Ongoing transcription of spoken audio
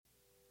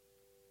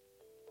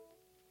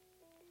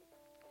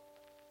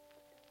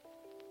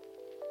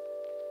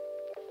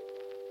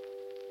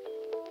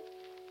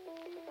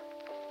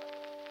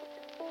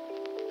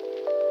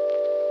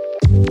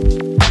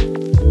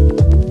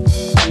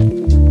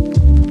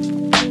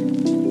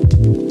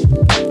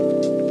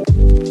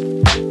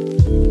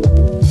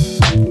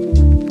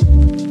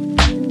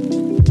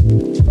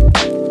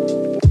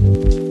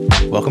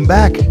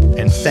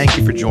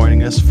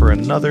joining us for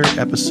another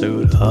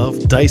episode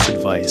of Dice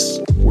Advice.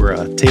 We're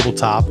a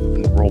tabletop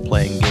and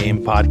role-playing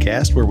game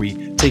podcast where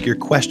we take your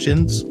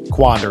questions,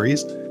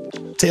 quandaries,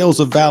 tales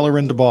of valor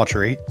and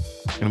debauchery,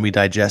 and we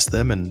digest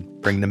them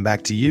and bring them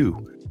back to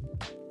you.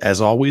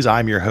 As always,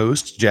 I'm your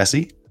host,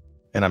 Jesse,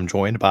 and I'm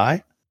joined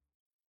by...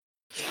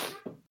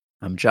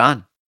 I'm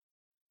John.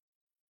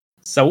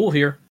 Saul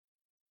here.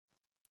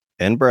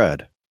 And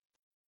Brad.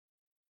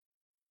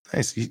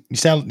 Nice. You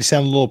sound a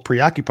little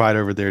preoccupied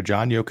over there,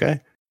 John. You okay?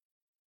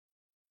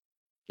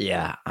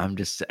 Yeah, I'm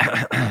just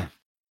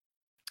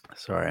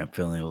sorry, I'm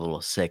feeling a little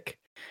sick.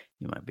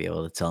 You might be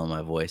able to tell in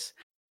my voice.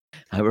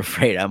 I'm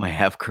afraid I might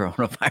have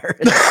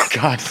coronavirus.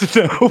 God,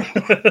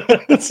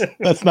 no.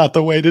 That's not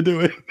the way to do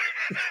it.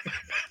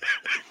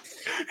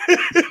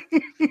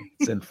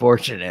 It's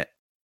unfortunate.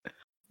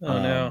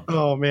 Oh no.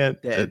 Oh man.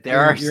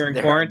 You're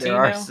in quarantine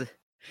now?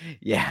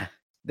 Yeah.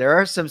 There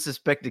are some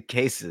suspected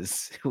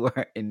cases who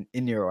are in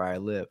near where I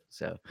live.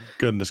 So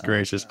goodness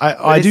gracious.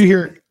 I do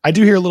hear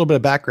a little bit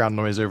of background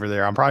noise over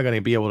there. I'm probably going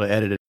to be able to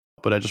edit it,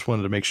 but I just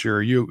wanted to make sure.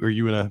 Are you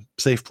in a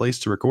safe place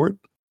to record?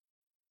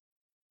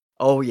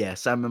 Oh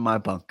yes, I'm in my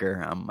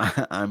bunker.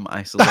 I'm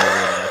isolated.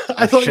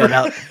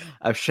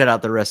 I've shut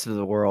out the rest of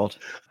the world.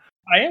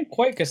 I am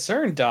quite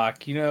concerned,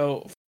 Doc. You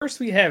know, first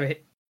we have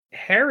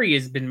Harry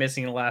has been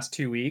missing the last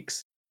 2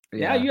 weeks.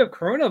 Yeah. Now you have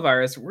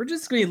coronavirus. We're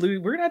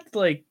gonna have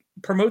to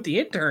promote the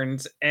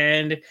interns,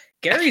 and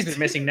Gary's been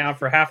missing now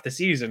for half the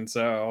season.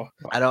 So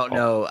I don't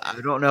know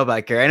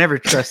about Gary. I never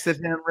trusted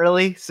him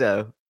really.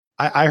 So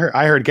I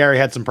heard Gary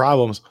had some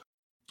problems.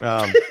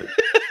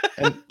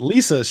 And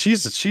Lisa,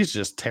 she's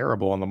just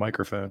terrible on the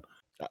microphone.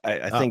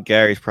 I think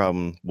Gary's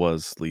problem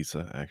was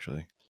Lisa,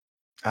 actually.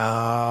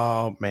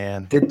 Oh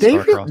man, did they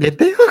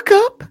hook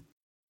up?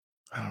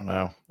 I don't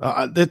know.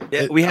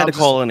 We had to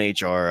call in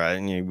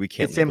HR. We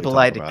can't. It's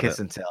impolite to kiss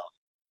and tell.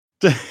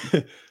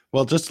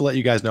 Well, just to let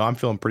you guys know, I'm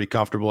feeling pretty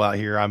comfortable out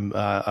here.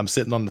 I'm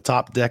sitting on the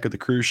top deck of the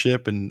cruise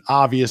ship, and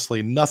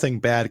obviously nothing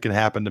bad can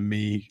happen to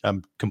me.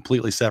 I'm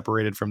completely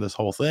separated from this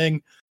whole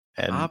thing,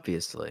 and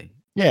obviously,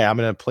 yeah, I'm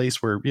in a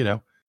place where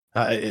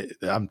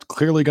I'm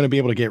clearly going to be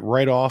able to get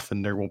right off,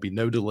 and there won't be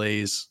no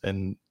delays.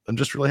 And I'm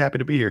just really happy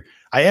to be here.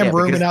 I am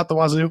roaming out the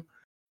wazoo.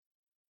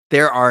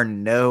 There are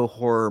no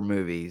horror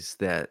movies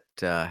that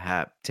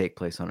take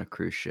place on a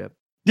cruise ship.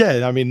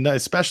 Yeah, I mean,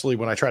 especially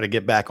when I try to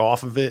get back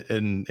off of it,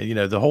 and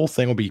the whole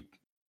thing will be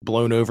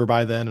blown over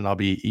by then, and I'll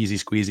be easy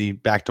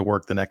squeezy back to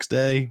work the next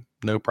day,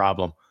 no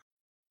problem.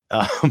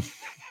 I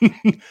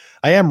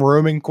am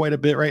roaming quite a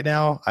bit right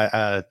now.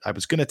 I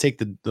was going to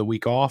take the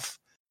week off,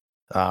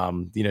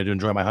 to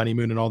enjoy my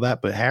honeymoon and all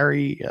that, but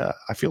Harry,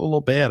 I feel a little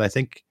bad. I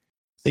think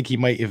he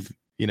might have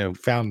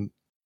found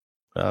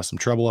some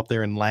trouble up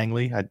there in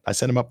Langley. I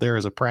sent him up there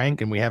as a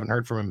prank, and we haven't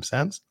heard from him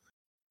since.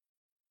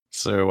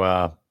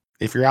 So.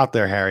 If you're out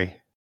there, Harry,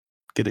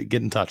 get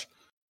in touch.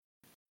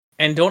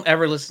 And don't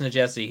ever listen to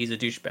Jesse. He's a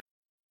douchebag.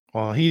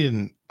 Well, he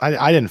didn't.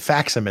 I didn't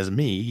fax him as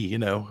me.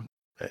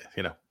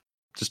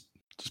 Just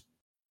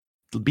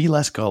be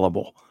less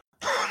gullible.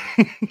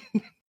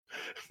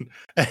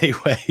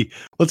 Anyway,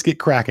 let's get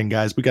cracking,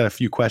 guys. We got a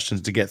few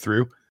questions to get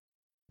through.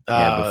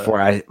 Yeah,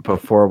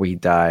 before we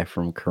die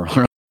from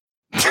corona.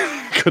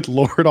 Good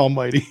Lord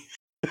Almighty.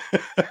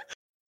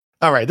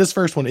 All right, this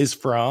first one is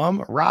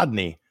from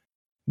Rodney.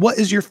 What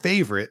is your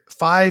favorite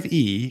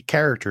 5e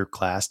character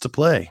class to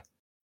play?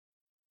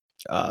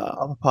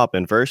 I'll pop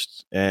in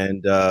first,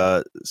 and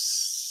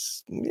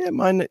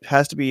mine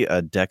has to be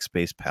a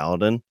dex-based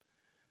paladin.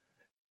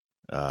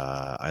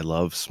 I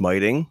love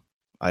smiting.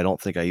 I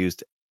don't think I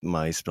used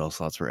my spell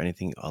slots for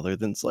anything other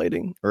than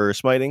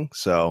smiting,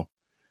 so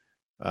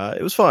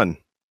it was fun.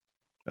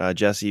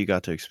 Jesse, you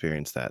got to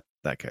experience that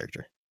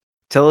character.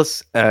 Tell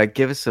us,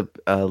 give us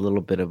a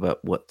little bit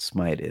about what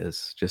smite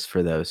is, just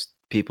for those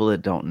people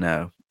that don't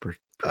know.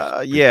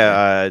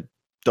 I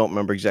don't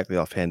remember exactly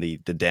offhand the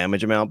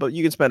damage amount, but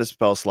you can spend a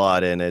spell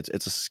slot, and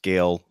it's a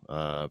scale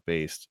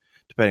based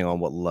depending on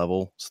what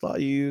level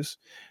slot you use.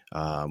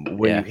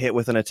 When you hit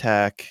with an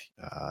attack,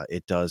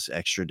 it does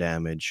extra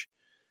damage,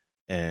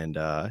 and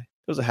it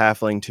was a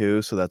halfling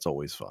too, so that's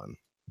always fun.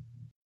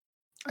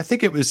 I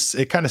think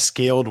it kind of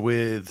scaled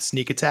with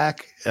sneak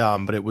attack,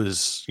 but it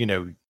was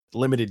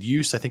limited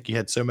use. I think you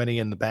had so many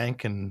in the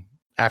bank, and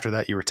after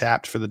that you were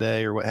tapped for the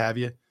day or what have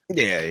you.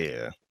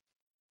 Yeah.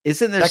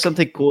 Isn't there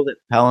something cool that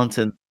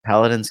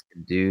paladins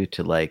can do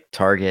to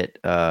target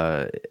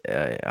an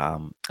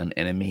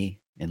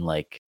enemy, and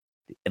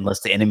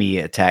unless the enemy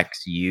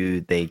attacks you,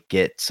 they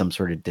get some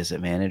sort of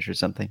disadvantage or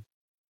something?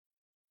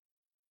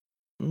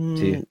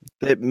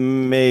 It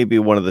may be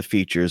one of the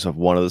features of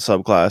one of the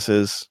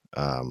subclasses.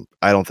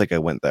 I don't think I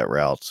went that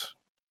route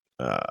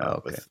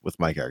with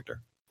my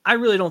character. I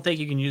really don't think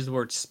you can use the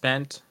word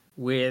spent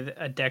with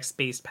a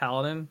dex-based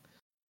paladin.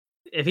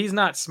 If he's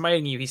not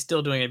smiting you, he's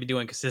still be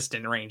doing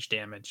consistent range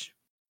damage.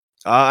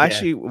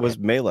 Actually, it was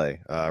melee,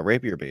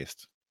 rapier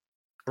based.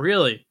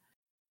 Really?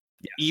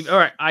 Yes. All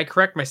right, I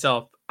correct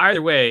myself.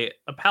 Either way,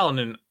 a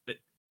paladin.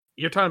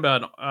 You're talking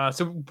about.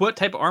 So, what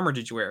type of armor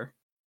did you wear?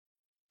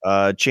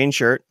 Chain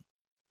shirt.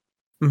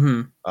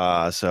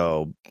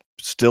 So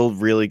still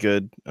really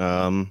good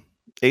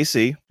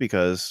AC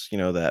because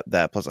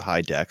that plus a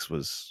high dex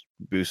was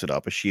boosted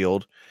up a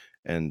shield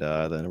and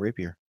then a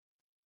rapier.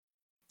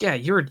 Yeah,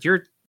 you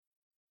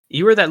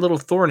were that little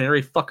thorn in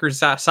every fucker's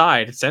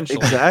side, essentially.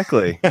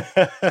 Exactly.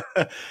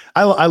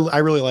 I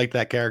really like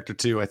that character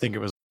too. I think it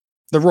was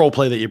the role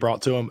play that you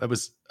brought to him. It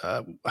was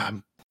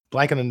I'm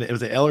blanking on it.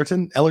 Was it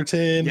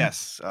Ellerton?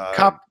 Yes.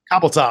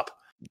 Cobbletop.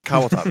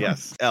 Cobbletop.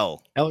 Yes.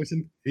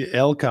 Ellerton.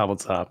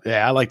 Cobbletop.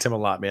 Yeah, I liked him a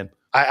lot, man.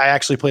 I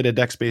actually played a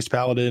dex-based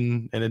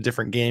paladin in a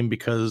different game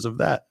because of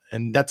that,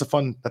 and that's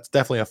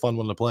definitely a fun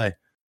one to play.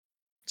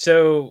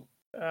 So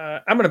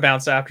I'm gonna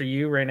bounce after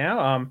you right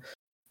now.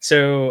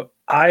 So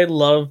I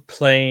love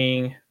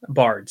playing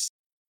bards.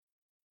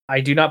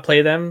 I do not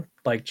play them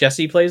like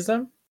Jesse plays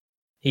them.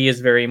 He is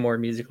very more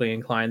musically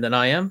inclined than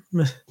I am.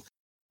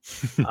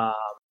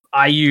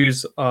 I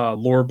use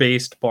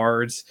lore-based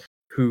bards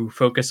who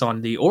focus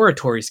on the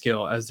oratory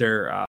skill as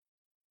their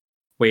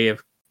way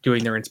of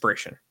doing their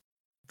inspiration.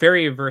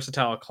 Very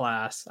versatile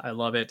class. I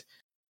love it.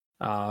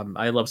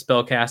 I love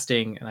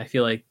spellcasting, and I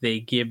feel like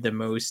they give the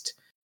most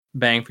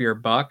bang for your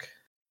buck,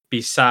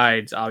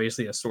 besides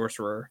obviously a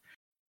sorcerer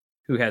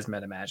who has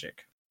meta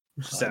magic.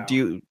 So, do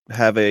you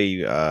have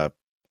a?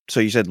 So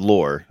you said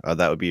lore.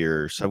 That would be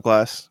your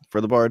subclass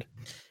for the bard.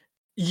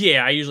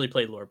 Yeah, I usually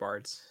play lore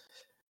bards,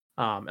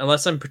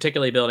 unless I'm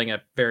particularly building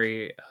a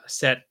very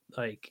set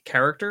like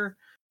character.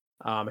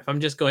 If I'm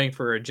just going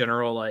for a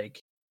general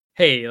like,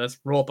 hey, let's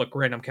roll up a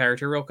random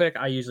character real quick,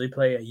 I usually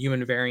play a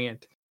human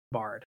variant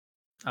bard.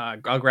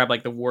 I'll grab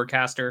like the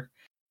warcaster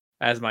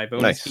as my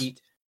bonus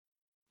feat,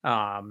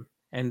 and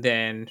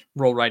then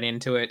roll right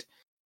into it.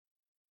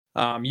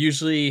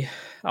 Usually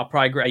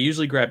I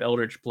usually grab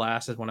Eldritch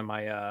Blast as one of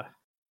my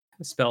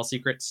spell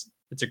secrets.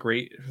 It's a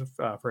great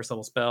first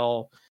level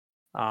spell.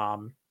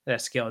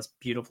 That scales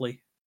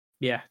beautifully.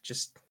 Yeah,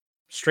 just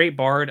straight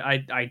bard.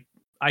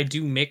 I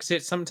do mix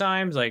it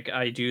sometimes. Like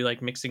I do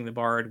like mixing the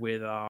bard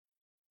with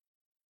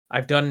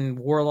I've done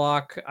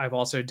warlock, I've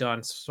also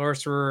done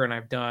sorcerer, and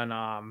I've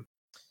done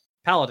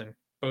paladin.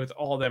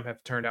 All of them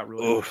have turned out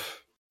really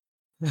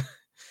well.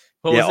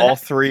 Yeah, all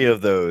three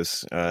of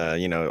those,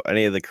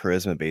 any of the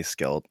charisma based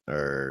skill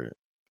or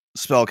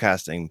spell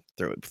casting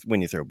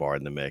when you throw bard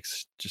in the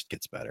mix just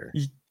gets better.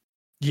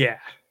 Yeah.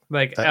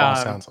 Like that all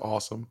sounds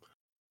awesome.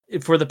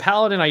 For the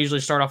paladin, I usually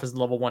start off as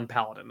level 1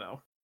 paladin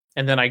though.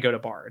 And then I go to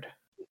bard.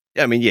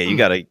 I mean, yeah, you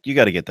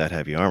gotta get that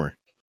heavy armor.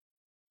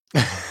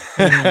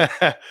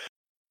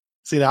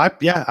 See,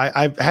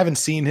 I haven't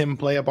seen him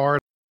play a bard.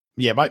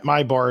 Yeah,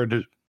 my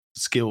bard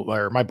skill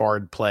or my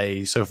bard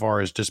play so far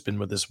has just been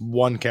with this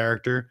one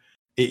character.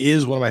 It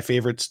is one of my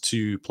favorites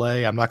to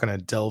play. I'm not going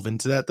to delve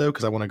into that though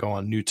because I want to go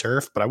on new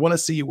turf, but I want to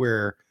see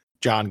where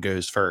John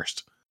goes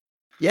first.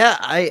 Yeah,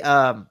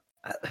 I'm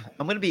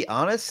going to be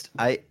honest.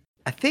 I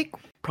think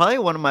probably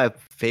one of my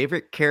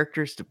favorite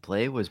characters to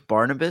play was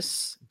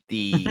Barnabas,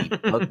 the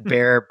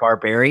bugbear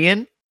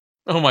barbarian.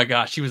 Oh my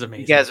gosh, she was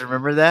amazing. You guys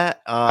remember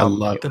that? I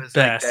love it. Was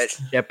best. Like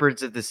that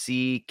Shepherds of the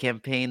Sea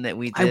campaign that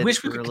we did. I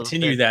wish we could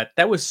continue that.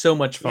 That was so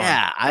much fun.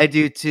 Yeah, I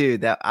do too.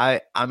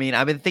 I mean,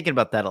 I've been thinking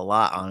about that a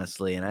lot,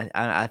 honestly, and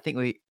I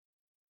think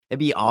it'd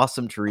be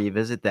awesome to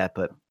revisit that.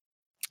 But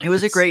it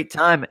was a great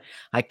time.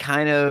 I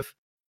kind of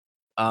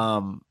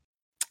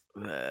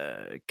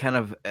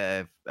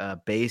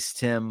based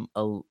him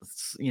a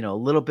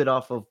little bit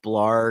off of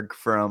Blarg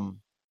from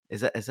is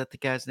that the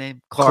guy's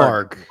name?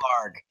 Clark.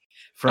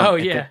 From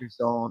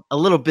Zone. A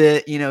little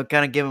bit,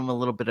 kind of give him a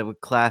little bit of a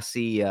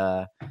classy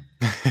kind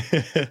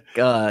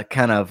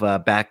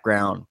of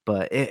background.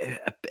 But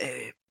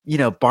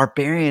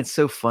Barbarian's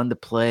so fun to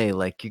play.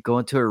 Like you go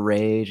into a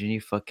rage and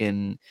you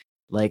fucking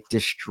like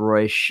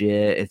destroy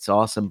shit. It's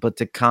awesome. But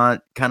to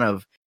kind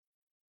of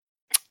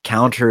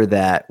counter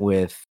that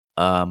with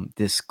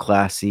this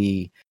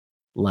classy,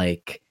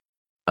 like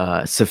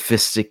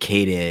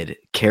sophisticated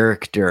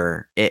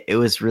character, it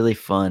was really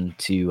fun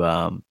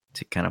to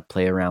kind of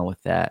play around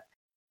with that.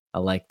 I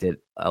liked it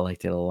a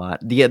lot.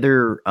 The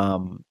other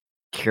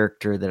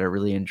character that I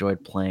really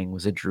enjoyed playing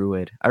was a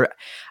druid.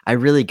 I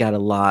really got a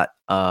lot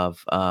of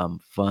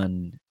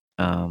fun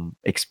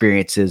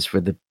experiences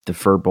for the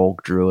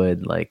Firbolg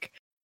druid, like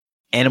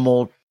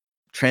animal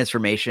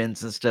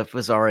transformations and stuff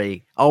was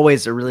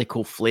always a really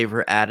cool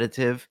flavor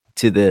additive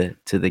to the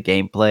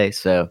gameplay.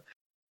 So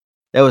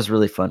that was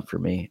really fun for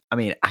me. I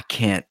mean, I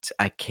can't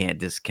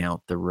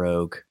discount the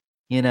rogue.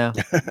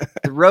 The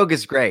rogue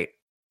is great.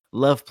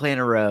 Love playing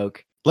a rogue.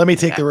 Let me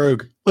take the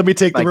rogue.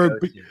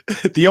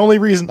 The only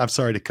reason, I'm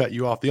sorry to cut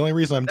you off. The only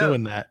reason I'm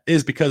doing that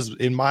is because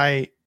in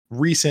my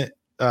recent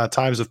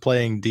times of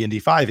playing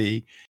D&D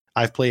 5e,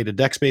 I've played a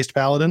dex-based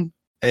paladin,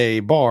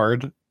 a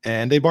bard,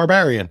 and a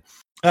barbarian.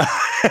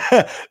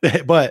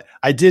 But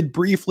I did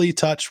briefly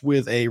touch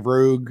with a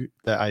rogue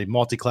that I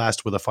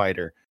multi-classed with a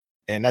fighter.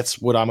 And that's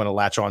what I'm going to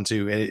latch on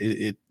to.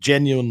 It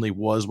genuinely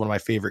was one of my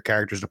favorite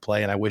characters to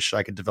play, and I wish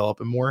I could develop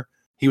him more.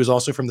 He was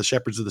also from the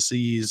Shepherds of the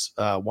Seas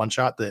one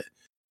shot that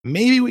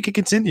maybe we could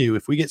continue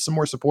if we get some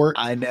more support.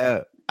 I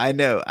know. I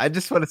know. I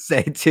just want to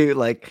say too,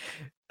 like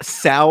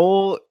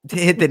Saul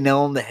hit the nail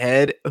on the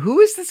head. Who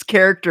is this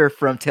character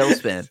from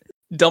Tailspin?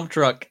 Dump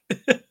truck.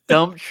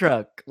 Dump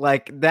truck.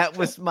 Like that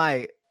was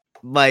my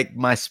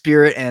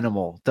spirit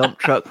animal. Dump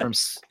truck from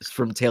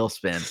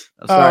Tailspin.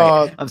 I'm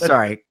sorry. I'm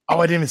sorry. Oh,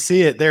 I didn't even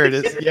see it. There it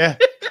is. Yeah,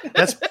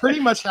 that's pretty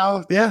much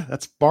how. Yeah,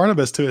 that's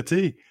Barnabas to a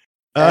T.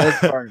 That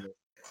is Barnabas.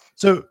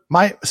 So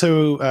my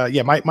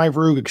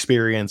Rogue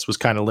experience was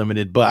kind of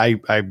limited, but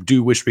I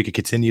do wish we could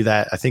continue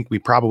that. I think we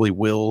probably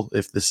will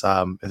if this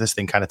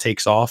thing kind of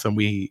takes off and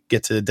we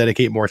get to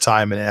dedicate more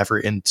time and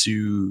effort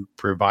into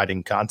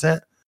providing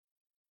content.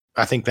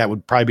 I think that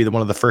would probably be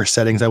one of the first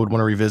settings I would want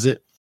to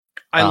revisit.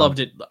 I loved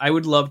it. I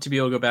would love to be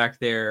able to go back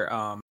there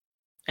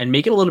and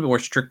make it a little bit more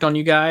strict on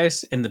you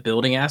guys in the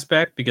building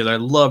aspect, because I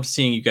loved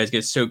seeing you guys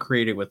get so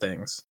creative with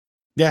things.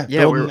 Yeah,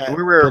 we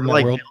were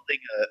like building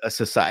a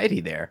society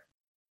there.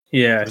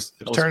 Yeah, it was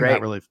turning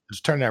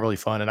out really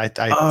fun, and I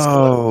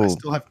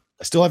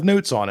still have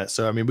notes on it.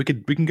 So I mean, we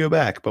can go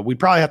back, but we'd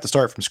probably have to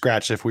start from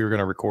scratch if we were going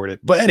to record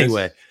it. But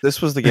anyway,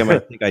 this was the game I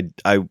think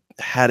I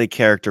had a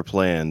character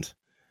planned.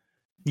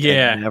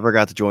 Yeah, never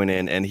got to join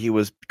in, and he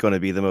was going to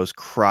be the most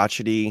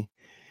crotchety,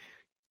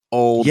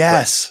 old,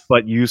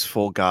 but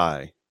useful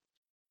guy.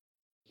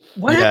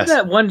 What happened to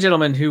that one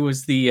gentleman who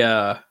was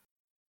the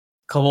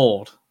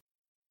kobold?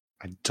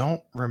 I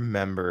don't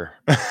remember.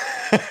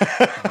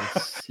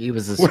 He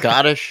was a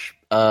Scottish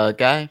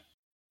guy.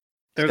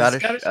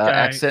 Scottish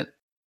accent.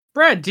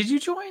 Brad, did you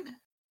join?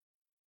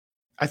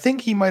 I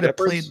think he might have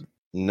played.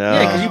 No,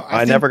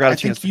 I never got a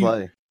chance to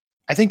play.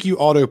 I think you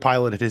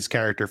autopiloted his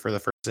character for the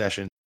first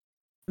session.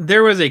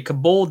 There was a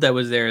kobold that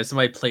was there and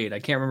somebody played. I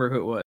can't remember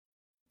who it was.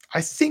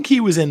 I think he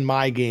was in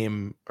my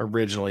game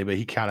originally, but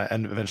he kind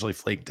of eventually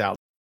flaked out.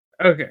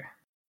 Okay.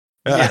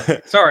 Yeah.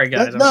 Sorry,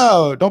 guys.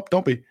 No,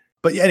 don't be.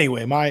 But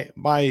anyway,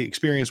 my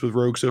experience with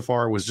Rogue so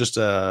far was just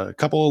a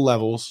couple of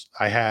levels.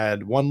 I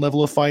had one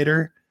level of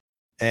fighter,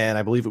 and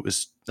I believe it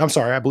was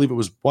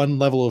one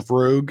level of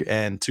Rogue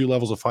and 2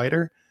 levels of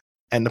fighter.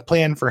 And the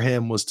plan for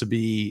him was to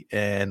be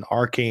an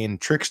arcane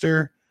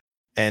trickster,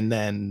 and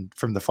then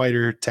from the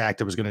fighter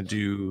tact, I was going to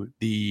do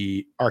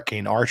the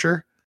arcane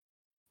archer,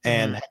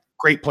 and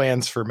great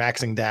plans for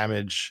maxing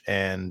damage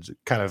and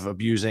kind of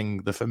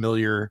abusing the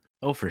familiar.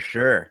 Oh, for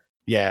sure.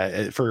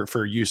 Yeah,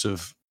 for use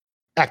of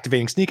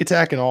activating sneak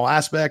attack in all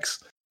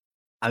aspects.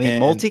 I mean,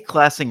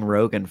 multi-classing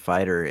rogue and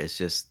fighter is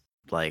just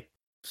like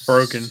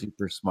broken,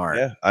 super smart.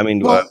 Yeah, I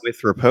mean,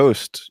 with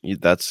riposte,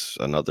 that's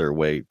another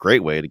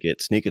great way to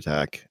get sneak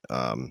attack.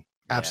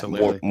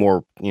 Absolutely,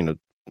 more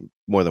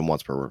than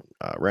once per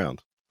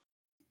round.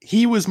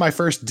 He was my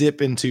first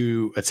dip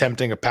into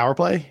attempting a power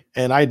play,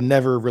 and I'd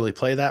never really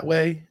play that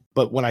way.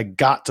 But when I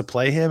got to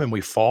play him and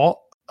we fought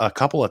a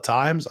couple of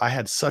times, I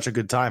had such a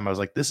good time. I was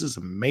like, this is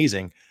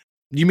amazing.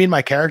 You mean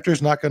my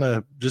character's not going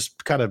to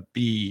just kind of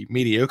be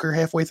mediocre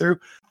halfway through?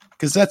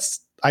 Because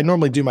I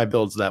normally do my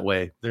builds that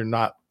way. They're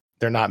not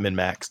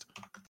min-maxed.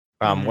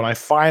 When I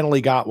finally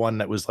got one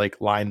that was like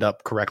lined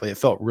up correctly, it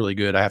felt really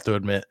good, I have to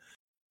admit.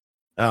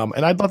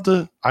 And I'd love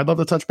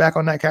to touch back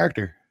on that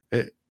character.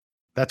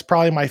 That's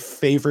probably my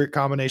favorite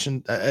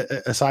combination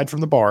aside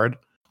from the Bard.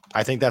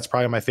 I think that's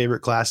probably my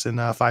favorite class in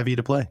 5e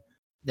to play.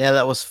 Yeah,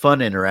 that was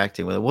fun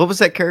interacting with it. What was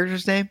that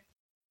character's name?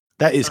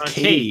 That is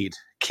Cade.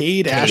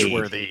 Cade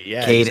Ashworthy.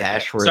 Yeah, Cade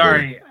Ashworthy.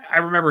 Sorry, I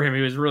remember him.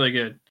 He was really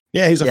good.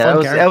 Yeah, he's a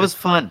fun character. That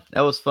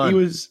was fun. He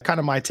was kind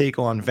of my take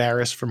on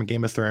Varys from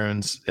Game of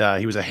Thrones.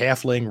 He was a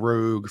halfling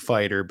rogue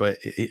fighter, but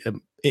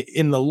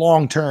in the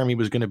long term, he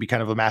was going to be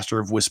kind of a Master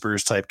of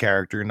Whispers type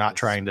character, not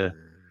trying to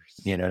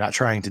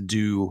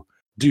do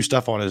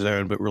stuff on his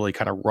own, but really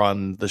kind of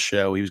run the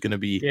show. He was going to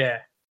be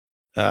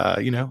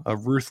a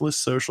ruthless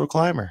social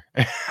climber.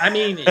 I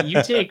mean,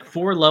 you take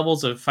 4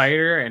 levels of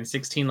fighter and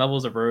 16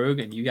 levels of rogue,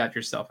 and you got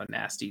yourself a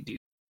nasty dude.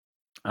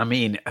 I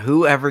mean,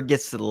 whoever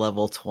gets to the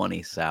level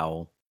 20,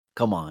 Sal,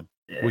 come on.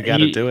 We got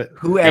to do it.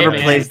 Whoever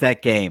plays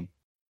that game.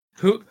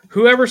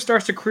 Whoever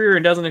starts a career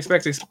and doesn't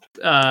expect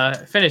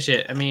to finish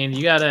it. I mean,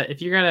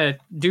 if you're gonna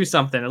do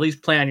something, at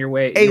least plan your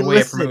way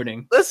of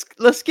promoting.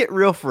 Let's get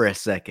real for a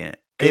second.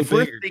 If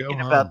we're bigger,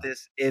 thinking about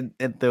this in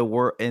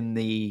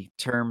the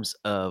terms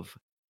of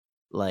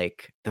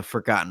like the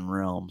Forgotten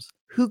Realms,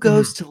 who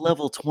goes to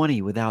level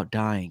 20 without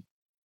dying?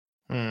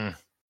 To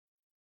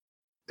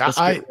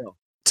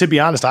be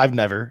honest, I've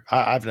never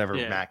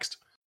maxed.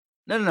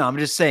 No. I'm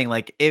just saying,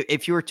 like,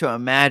 if you were to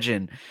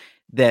imagine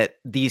that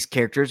these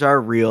characters are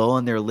real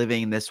and they're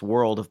living in this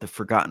world of the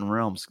Forgotten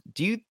Realms,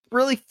 do you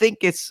really think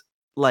it's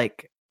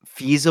like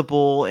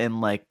feasible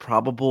and like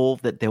probable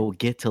that they will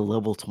get to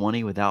level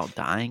 20 without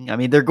dying? I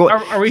mean, they're going.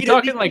 Are we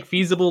talking like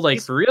feasible,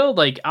 like for real?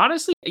 Like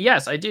honestly,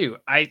 yes, I do.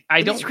 I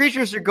don't. These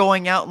creatures are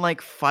going out and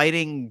like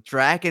fighting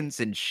dragons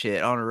and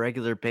shit on a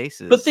regular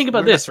basis. But think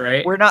about this,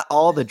 right? We're not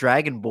all the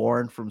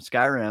Dragonborn from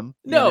Skyrim.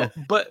 No,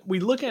 but we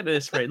look at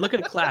this, right? Look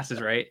at the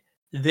classes, right?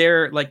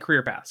 They're like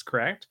career paths,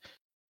 correct?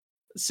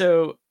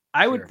 So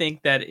I would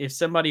think that if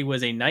somebody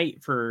was a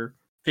knight for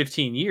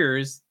 15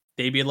 years,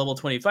 they'd be a level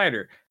 20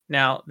 fighter.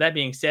 Now, that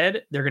being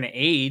said, they're going to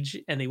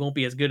age, and they won't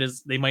be as good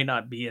as they might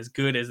not be as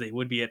good as they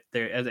would be at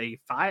their as a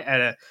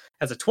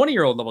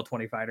 20-year-old level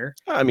 20 fighter.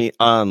 I mean,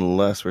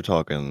 unless we're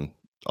talking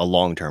a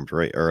long-term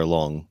race or a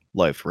long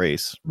life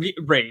race.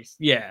 Race,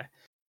 yeah.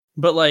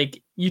 But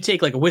like, you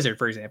take like a wizard,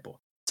 for example.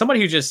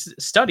 Somebody who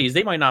just studies,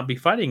 they might not be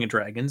fighting in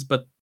dragons,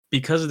 but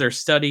because of their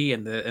study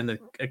and the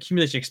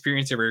accumulation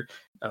experience over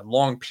a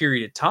long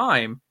period of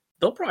time,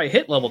 they'll probably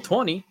hit level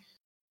 20.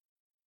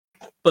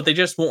 But they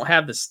just won't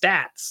have the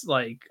stats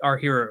like our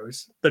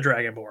heroes, the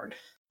Dragonborn.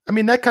 I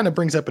mean, that kind of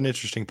brings up an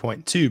interesting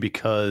point too,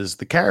 because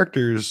the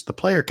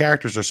player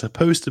characters are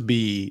supposed to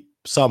be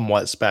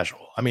somewhat special.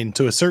 I mean,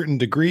 to a certain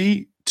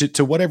degree,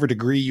 to whatever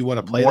degree you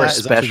want to play More that,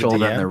 special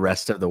than the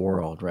rest of the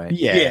world, right?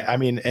 Yeah, I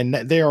mean, and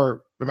they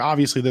are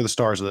obviously they're the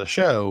stars of the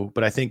show,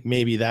 but I think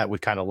maybe that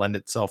would kind of lend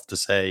itself to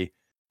say,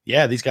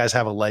 yeah, these guys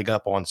have a leg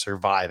up on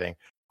surviving.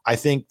 I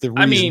think the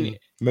reason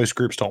most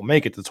groups don't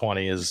make it to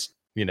 20 is,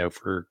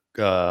 for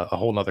a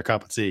whole nother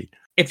cup of tea.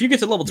 If you get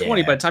to level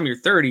 20 by the time you're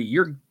 30,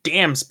 you're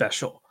damn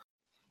special.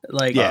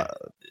 Like,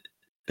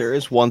 there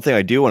is one thing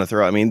I do want to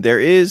throw. I mean, there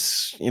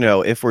is,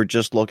 if we're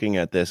just looking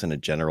at this in a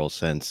general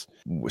sense,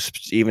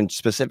 even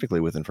specifically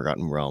within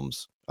Forgotten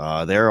Realms,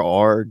 there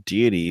are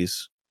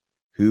deities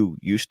who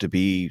used to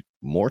be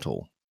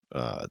mortal,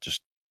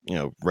 just,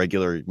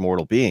 regular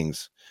mortal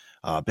beings.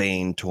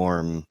 Bane,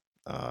 Torm,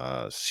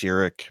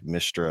 Cyric,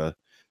 Mystra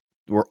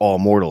were all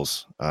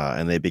mortals,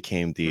 and they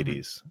became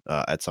deities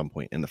at some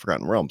point in the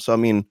Forgotten Realms. So, I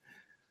mean,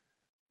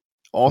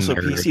 also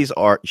PCs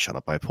are... Shut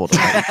up, I pulled it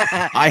up.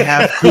 I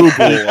have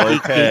Google,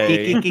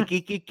 okay?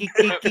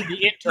 The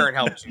intern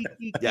helps you.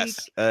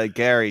 Yes,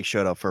 Gary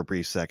showed up for a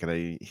brief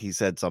second. He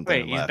said something.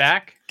 Wait, and he's left.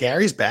 back?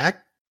 Gary's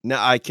back? No,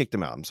 I kicked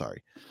him out. I'm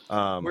sorry.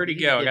 Where'd he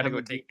go? I gotta go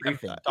take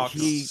briefing. I don't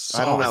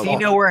know. Does he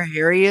know where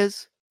Harry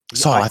is?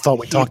 I thought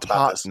we talked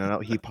about this. No,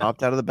 he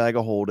popped out of the bag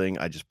of holding.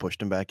 I just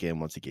pushed him back in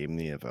once he gave me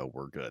the info.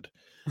 We're good.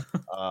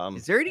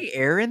 Is there any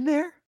air in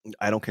there?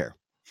 I don't care.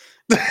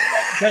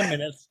 10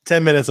 minutes.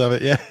 10 minutes of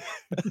it, yeah.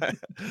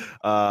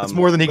 It's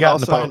more than he got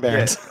in the Pine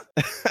Barrens.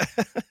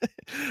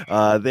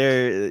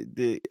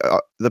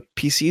 The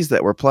PCs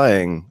that we're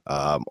playing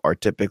are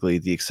typically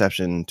the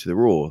exception to the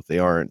rule. They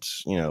aren't,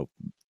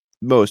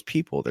 most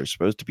people. They're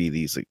supposed to be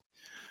these,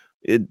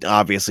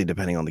 obviously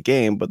depending on the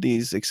game, but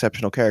these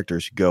exceptional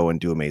characters who go and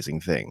do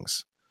amazing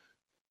things.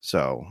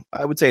 So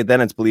I would say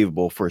then it's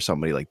believable for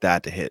somebody like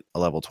that to hit a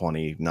level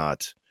 20,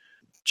 not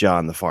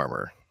John the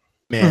Farmer.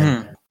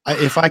 Man,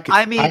 if I could,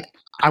 I mean,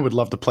 I would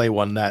love to play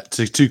one that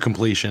to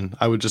completion.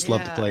 I would just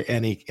love to play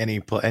any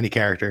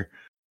character.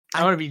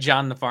 I want to be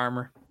John the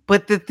Farmer.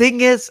 But the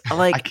thing is,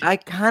 like, I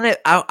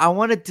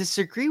want to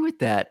disagree with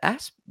that.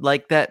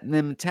 Like that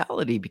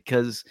mentality,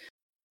 because,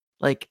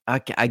 like,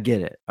 okay, I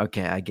get it.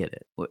 Okay, I get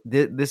it.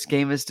 This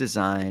game is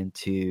designed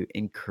to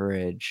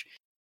encourage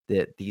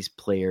that these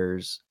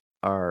players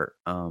are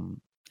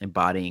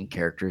embodying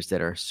characters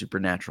that are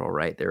supernatural,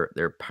 right?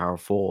 They're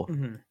powerful.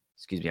 Mm-hmm.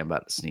 Excuse me, I'm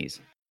about to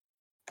sneeze.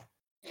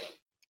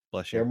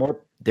 Bless you.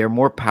 They're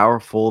more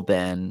powerful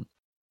than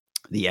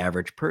the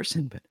average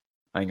person. But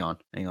hang on.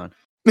 I'm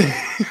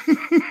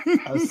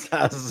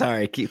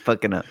sorry, I keep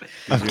fucking up.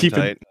 I'm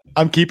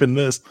keeping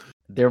this.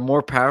 They're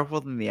more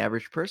powerful than the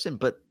average person,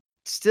 but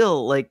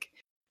still, like,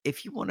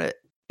 if you want to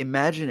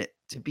imagine it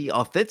to be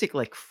authentic,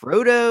 like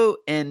Frodo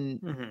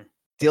and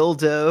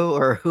Dildo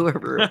or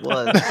whoever it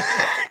was.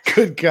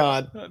 Good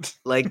God.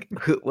 Like,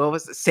 what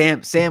was it?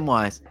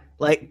 Samwise.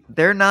 Like,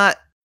 they're not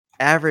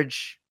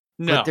average,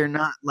 but they're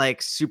not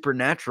like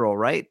supernatural,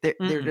 right?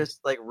 They're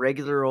just like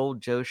regular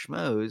old Joe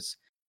Schmoes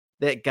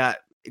that got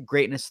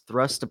greatness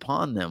thrust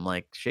upon them,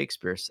 like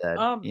Shakespeare said.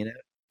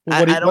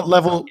 What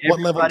level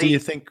do you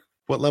think?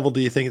 What level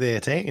do you think they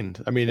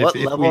attained? I mean, what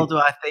level do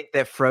I think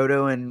that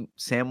Frodo and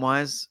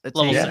Samwise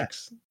attained? Level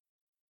 6.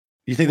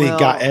 You think they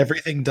got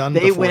everything done?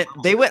 They went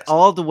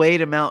all the way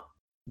to Mount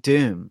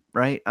Doom,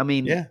 right? I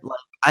mean, like,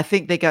 I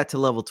think they got to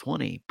level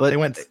 20, but they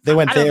went. I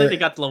don't there. think they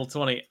got to level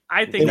 20.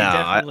 I think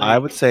I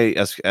would say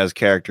as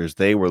characters,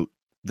 they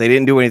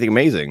didn't do anything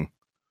amazing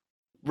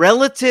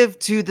relative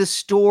to the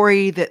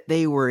story that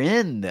they were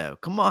in, though.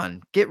 Come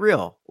on, get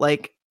real.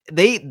 Like,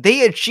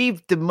 they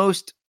achieved the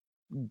most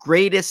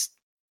greatest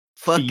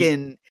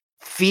fucking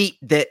feat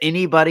that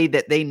anybody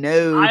that they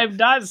know. I'm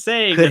not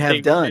saying could that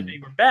have done. They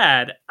were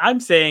bad. I'm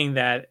saying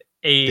that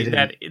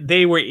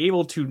they were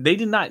able to. They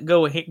did not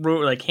go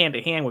like hand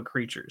to hand with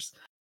creatures.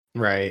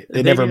 Right.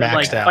 They never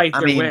maxed out. I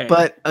mean,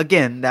 but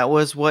again, that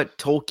was what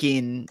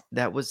Tolkien.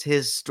 That was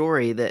his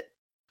story. That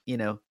he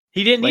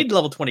didn't need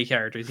level 20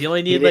 characters. He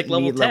only needed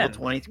level 10. Level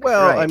 20.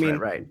 Well, right, I mean,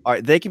 right. All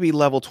right, they could be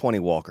level 20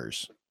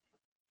 walkers.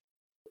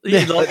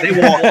 They walk.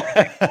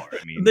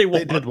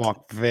 They did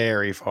walk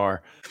very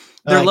far.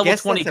 They're level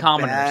 20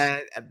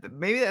 commoners.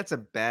 Maybe that's a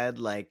bad,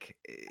 like.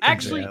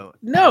 Actually,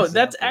 no,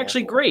 that's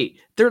actually great.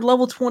 They're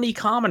level 20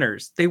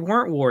 commoners. They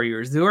weren't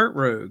warriors. They weren't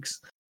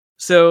rogues.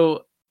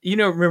 So,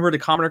 remember the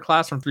commoner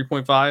class from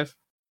 3.5?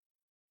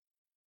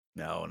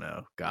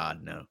 No,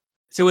 God, no.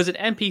 So it was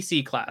an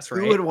NPC class,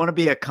 right? Who would want to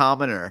be a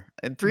commoner?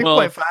 In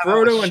 3.5,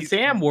 Frodo and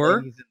Sam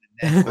were.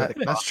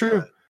 That's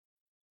true.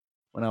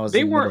 When I was They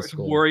in middle weren't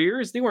school.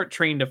 warriors. They weren't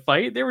trained to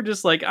fight. They were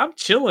just like, I'm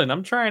chilling.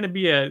 I'm trying to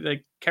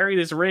be carry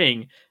this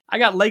ring. I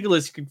got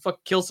Legolas who can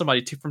kill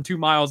somebody from 2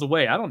 miles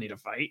away. I don't need to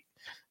fight.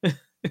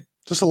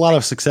 Just a lot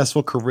of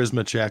successful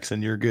charisma checks,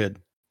 and you're good.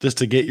 Just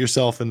to get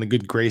yourself in the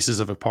good graces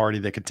of a party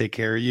that could take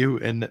care of you.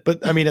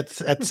 But I mean, at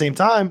the same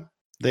time,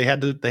 they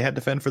had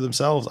to fend for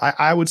themselves.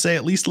 I would say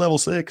at least level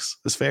 6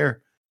 is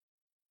fair.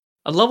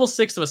 A level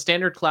 6 of a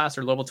standard class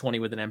or level 20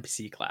 with an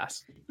NPC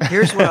class.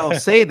 Here's what I'll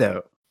say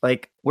though.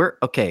 Like we're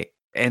okay.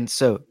 And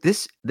so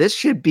this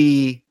should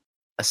be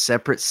a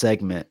separate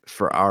segment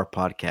for our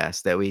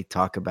podcast that we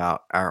talk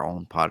about our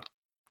own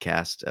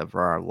podcast of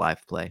our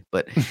live play.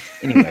 But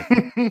anyway,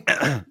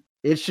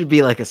 it should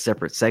be like a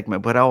separate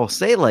segment. But I will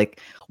say, like,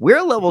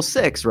 we're level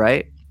 6,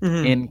 right?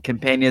 Mhm. In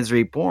Companions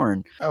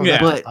Reborn. Oh, Yeah.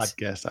 yeah, But-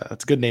 podcast.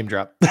 That's a good name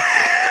drop.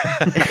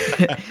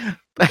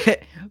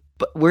 but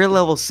we're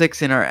level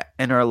 6 in our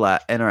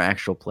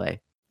actual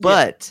play.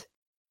 But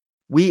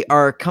we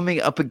are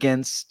coming up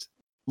against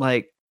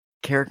like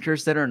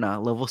characters that are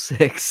not level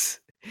 6,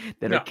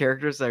 that No. are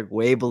characters like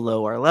way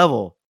below our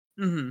level,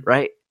 Mhm.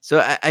 right? So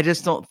I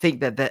just don't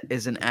think that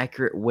is an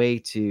accurate way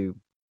to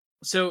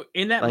So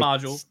in that like,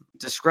 module,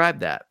 describe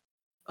that.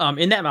 as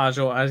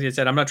I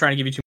said, I'm not trying to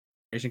give you too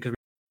much information because we're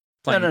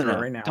playing through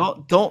it right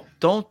now.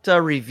 Don't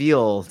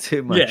reveal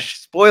too much. Yeah.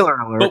 Spoiler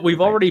alert. But we've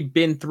right? already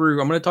been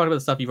through. I'm going to talk about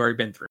the stuff you've already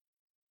been through,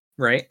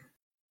 right?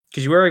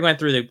 Because you already went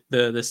through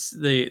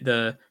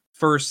the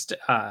first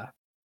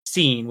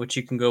scene, which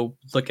you can go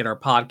look at our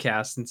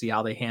podcast and see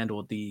how they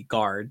handled the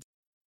guards.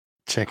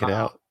 Check it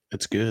out.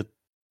 It's good.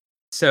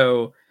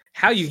 So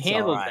how you It's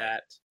handled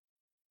alright.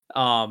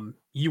 that,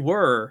 you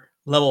were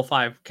level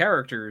 5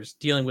 characters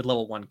dealing with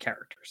level 1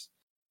 characters,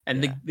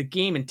 and Yeah. the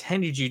game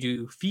intended you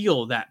to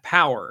feel that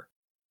power.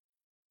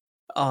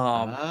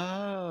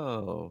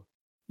 Oh.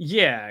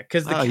 Yeah,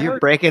 because the Wow, you're character.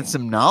 breaking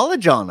some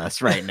knowledge on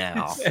us right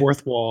now.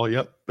 Fourth wall.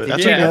 Yep. But Did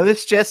that's you Yeah. know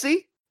this,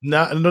 Jesse?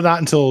 not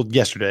until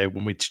yesterday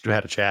when we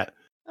had a chat.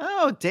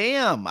 Oh,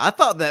 damn. I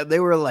thought that they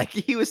were like,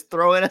 he was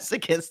throwing us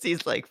against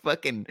these like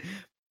fucking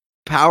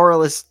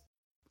powerless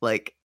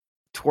like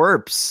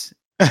twerps.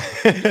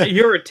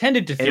 You're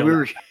intended to And feel.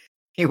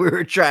 we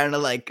were trying to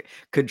like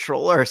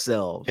control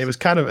ourselves. I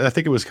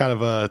think it was kind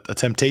of a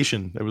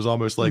temptation. It was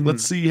almost like,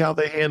 let's see how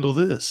they handle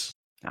this.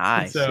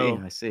 I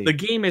So, see. The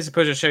game is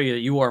supposed to show you that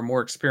you are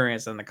more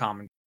experienced than the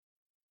common.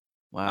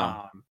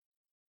 Wow. I'm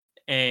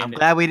And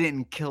glad we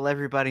didn't kill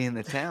everybody in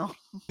the town.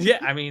 yeah,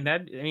 I mean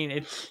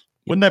it's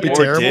Wouldn't that be Yeah. Or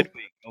terrible? did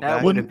we go That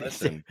back would and have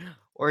listen? been,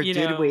 or You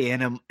did know- we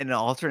in an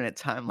alternate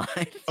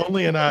timeline?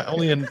 Only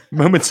in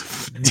moments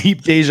of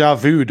deep deja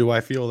vu do I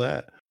feel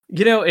that.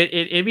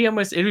 it'd be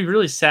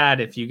really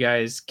sad if you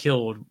guys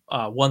killed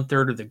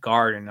 1/3 of the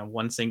guard in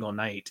one single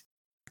night.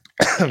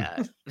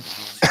 Yeah.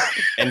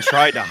 And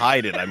tried to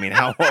hide it. I mean,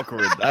 how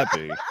awkward would that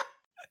be?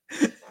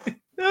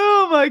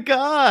 Oh my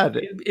god.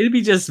 It'd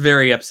be just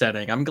very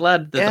upsetting. I'm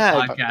glad that Yeah, the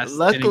podcast didn't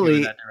go luckily-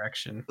 in that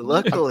direction.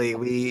 Luckily,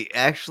 we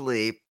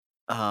actually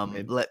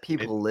let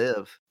people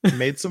live.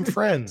 Made some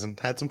friends and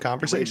had some We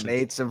conversations.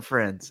 made some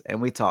friends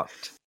and we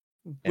talked.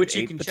 Which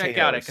you ate can check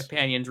out at potatoes.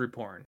 Companions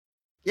Reborn.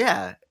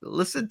 Yeah,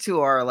 listen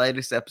to our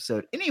latest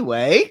episode.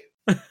 Anyway,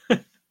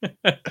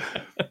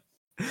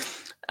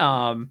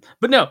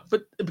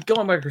 But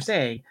going back to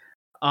saying,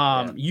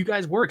 you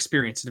guys were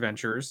experienced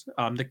adventurers.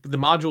 The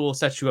module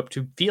sets you up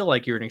to feel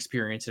like you're an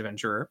experienced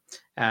adventurer,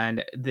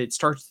 and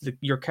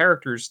your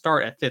characters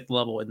start at 5th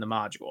level in the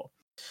module,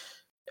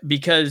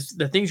 because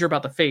the things you're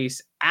about to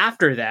face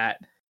after that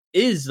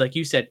is, like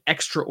you said,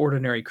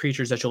 extraordinary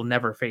creatures that you'll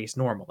never face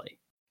normally.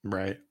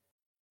 Right.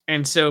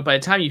 And so by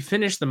the time you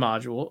finish the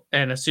module,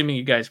 and assuming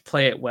you guys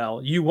play it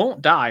well, you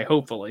won't die,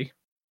 hopefully.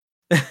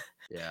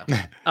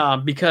 yeah.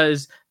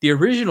 Because the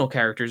original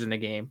characters in the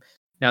game.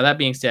 Now that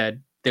being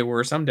said, there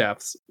were some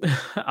deaths,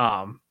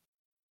 but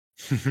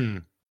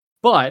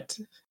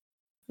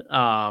the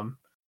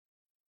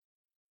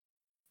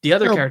other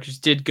There'll- characters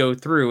did go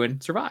through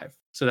and survive.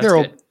 So that's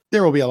There'll- good.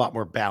 there will be a lot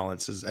more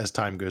balance as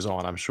time goes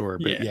on, I'm sure.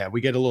 But Yeah. yeah,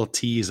 we get a little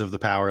tease of the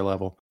power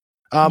level.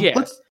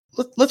 Yeah.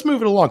 Let's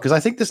move it along, because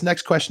I think this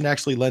next question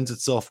actually lends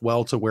itself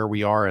well to where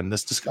we are in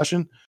this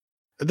discussion.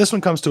 This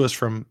one comes to us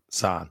from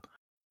San.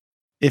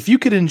 If you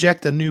could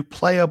inject a new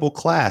playable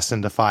class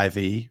into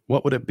 5e,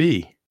 what would it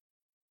be?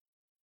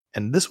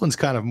 And this one's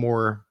kind of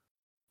more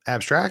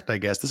abstract, I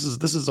guess. This is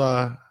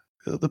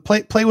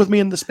the play with me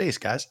in the space,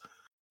 guys.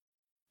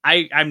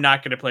 I'm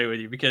not going to play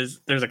with you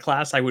because there's a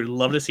class I would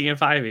love to see in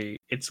 5e.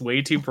 It's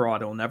way too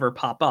broad. It'll never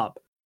pop up.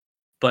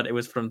 But it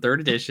was from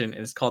 3rd edition,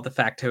 and it's called the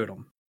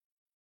Factotum.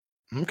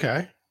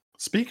 Okay.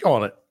 Speak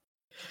on it.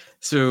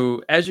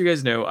 So, as you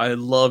guys know, I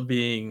love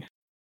being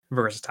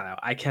versatile.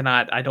 I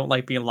don't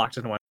like being locked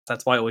into one.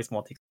 That's why I always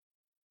multi.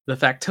 The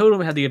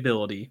Factotum had the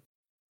ability.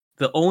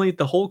 The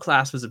whole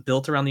class was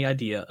built around the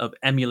idea of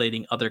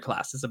emulating other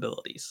classes'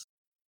 abilities.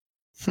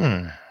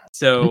 So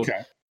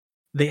Okay.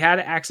 they had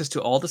access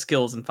to all the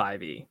skills in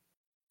 5e.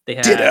 They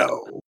had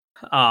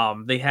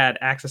they had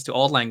access to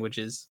all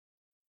languages.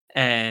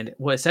 And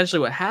what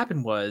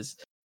happened was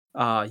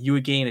you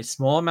would gain a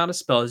small amount of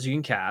spells you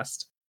can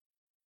cast,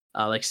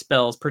 like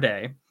spells per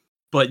day,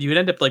 but you would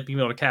end up like being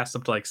able to cast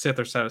up to like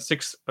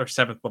sixth or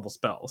seventh level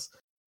spells.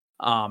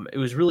 It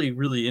was really,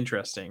 really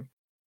interesting.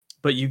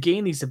 But you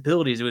gain these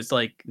abilities. It was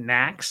like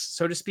knacks,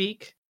 so to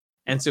speak.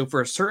 And so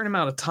for a certain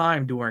amount of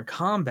time during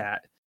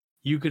combat,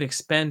 you could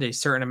expend a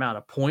certain amount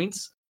of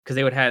points because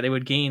they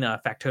would gain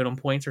factotum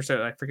points or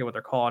so. I forget what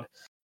they're called,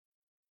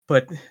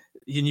 but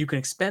you can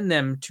expend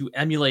them to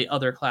emulate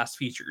other class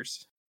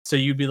features. So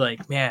you'd be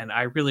like, man,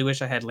 I really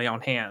wish I had lay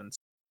on hands.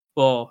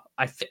 Well,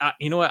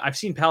 you know what? I've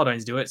seen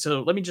paladins do it,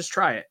 so let me just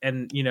try it.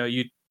 And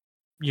you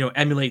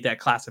emulate that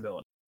class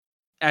ability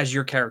as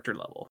your character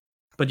level.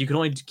 But you can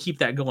only keep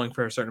that going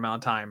for a certain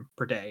amount of time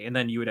per day, and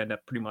then you would end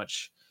up pretty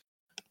much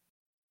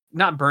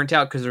not burnt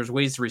out because there's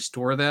ways to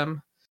restore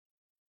them.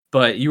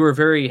 But you were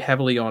very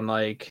heavily on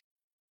like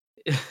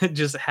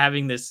just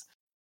having this,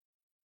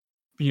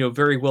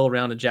 very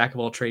well-rounded jack of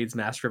all trades,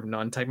 master of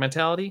none type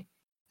mentality.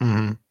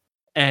 Mm-hmm.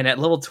 And at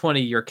level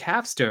 20, your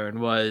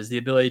capstone was the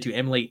ability to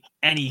emulate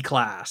any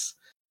class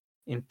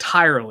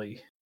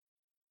entirely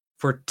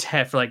for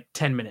like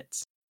 10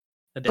 minutes.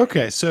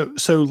 Okay, so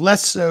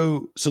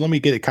let me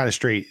get it kind of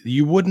straight.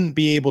 You wouldn't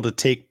be able to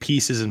take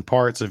pieces and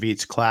parts of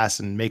each class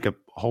and make a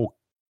whole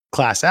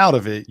class out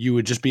of it. You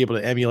would just be able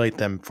to emulate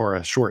them for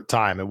a short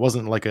time. It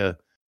wasn't like you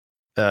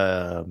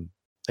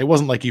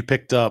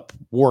picked up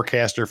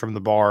Warcaster from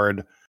the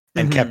Bard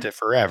and kept it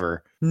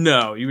forever.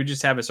 No, you would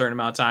just have a certain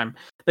amount of time.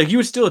 Like you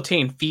would still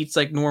attain feats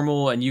like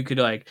normal, and you could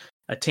like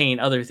attain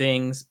other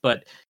things,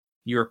 but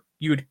you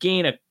would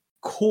gain a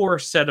core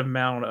set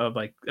amount of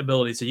like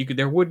abilities. So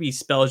there would be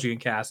spells you can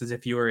cast as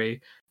if you were a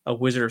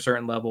wizard a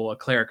certain level, a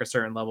cleric a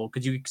certain level.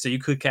 So you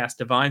could cast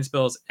divine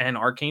spells and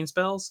arcane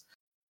spells.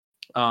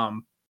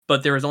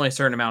 But there was only a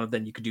certain amount of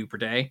them you could do per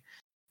day.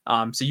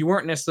 So you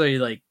weren't necessarily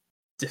like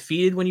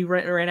defeated when you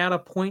ran out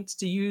of points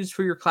to use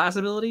for your class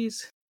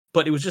abilities,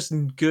 but it was just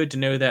good to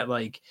know that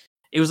like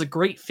it was a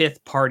great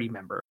fifth party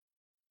member.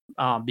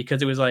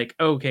 Because it was like,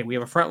 okay, we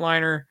have a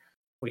frontliner,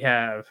 we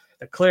have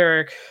the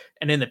cleric,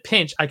 and in the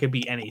pinch, I could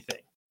be anything.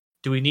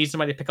 Do we need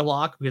somebody to pick a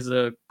lock because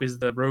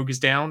the rogue is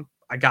down?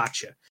 I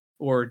gotcha.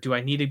 Or do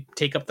I need to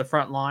take up the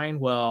front line?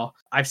 Well,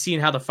 I've seen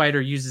how the fighter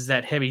uses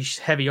that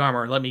heavy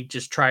armor. Let me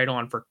just try it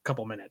on for a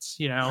couple minutes.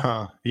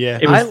 Yeah.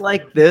 I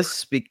like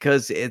this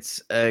because it's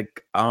an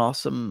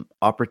awesome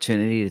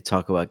opportunity to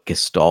talk about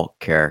Gestalt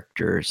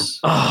characters.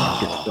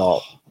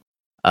 Gestalt.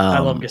 I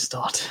love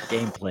Gestalt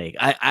gameplay.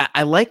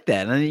 I like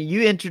that. I mean,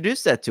 you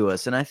introduced that to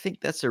us, and I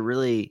think that's a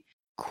really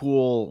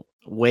cool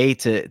way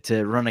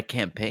to run a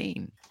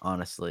campaign.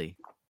 Honestly,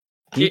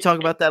 can you talk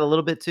about that a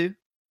little bit too?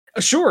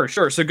 Sure.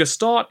 So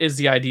Gestalt is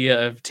the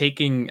idea of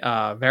taking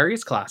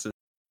various classes,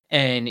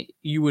 and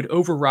you would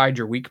override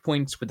your weak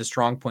points with the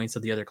strong points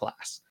of the other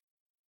class.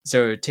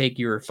 So take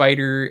your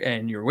fighter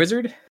and your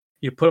wizard,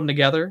 you put them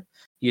together.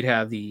 You'd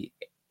have the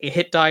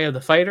hit die of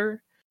the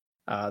fighter,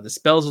 the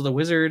spells of the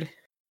wizard,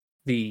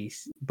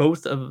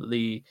 both of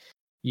the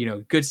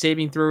good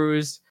saving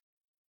throws.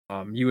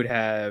 You would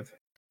have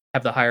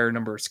the higher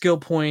number of skill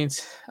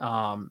points.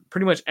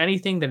 Pretty much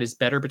anything that is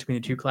better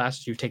between the two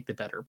classes, you take the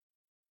better.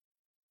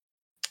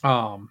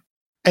 And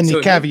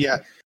the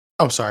caveat.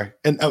 Sorry.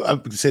 And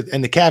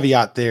the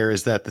caveat there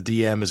is that the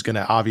DM is going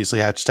to obviously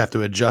have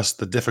to adjust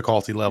the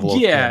difficulty level.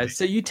 Yeah,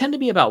 so you tend to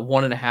be about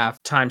 1.5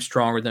 times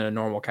stronger than a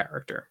normal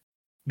character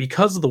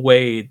because of the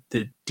way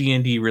the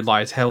D&D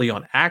relies heavily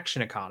on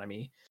action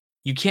economy.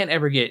 You can't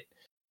ever get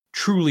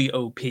truly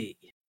OP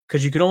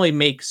because you can only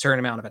make a certain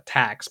amount of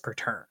attacks per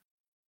turn.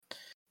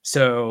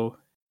 So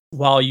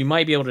while you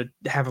might be able to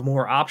have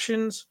more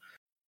options,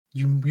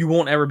 you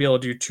won't ever be able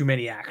to do too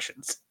many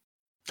actions.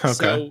 Okay.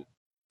 So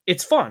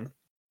it's fun.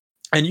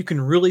 And you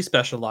can really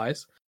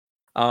specialize.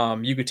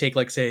 You could take,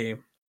 like, say,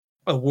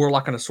 a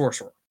warlock and a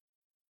sorcerer.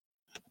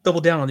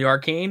 Double down on the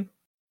arcane.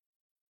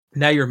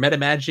 Now you're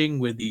meta-maging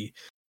with the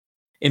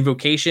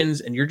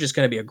invocations, and you're just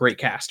going to be a great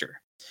caster.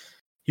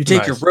 You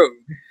take your rogue,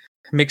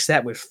 mix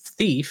that with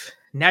thief.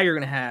 Now you're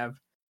going to have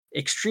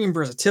extreme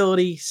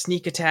versatility,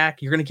 sneak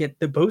attack. You're going to get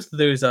both of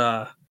those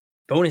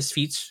bonus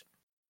feats,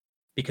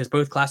 because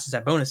both classes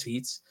have bonus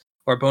feats,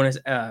 or bonus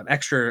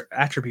extra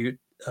attribute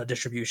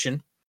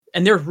distribution.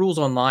 And there's rules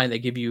online that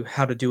give you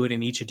how to do it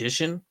in each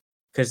edition,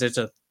 because it's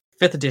a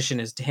 5th edition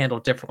is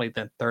handled differently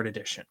than 3rd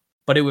edition.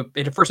 But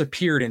it first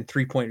appeared in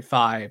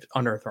 3.5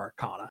 Unearthed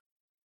Arcana.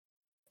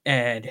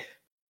 And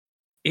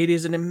it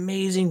is an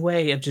amazing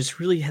way of just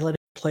really letting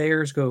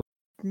players go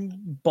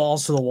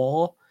balls to the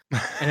wall.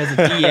 And as a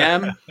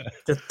DM,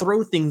 to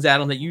throw things at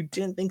them that you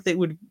didn't think they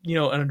would,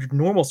 under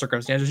normal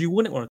circumstances, you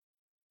wouldn't want to.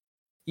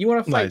 You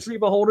want to fight 3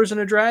 beholders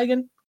and a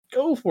dragon?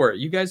 Go for it.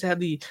 You guys have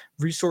the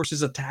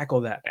resources to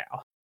tackle that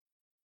now.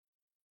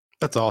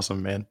 That's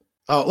awesome, man.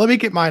 Oh, let me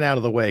get mine out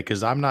of the way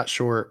because I'm not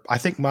sure. I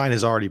think mine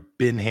has already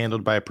been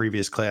handled by a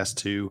previous class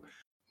too.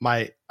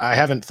 I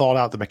haven't thought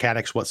out the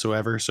mechanics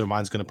whatsoever, so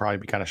mine's going to probably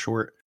be kind of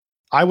short.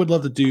 I would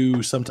love to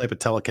do some type of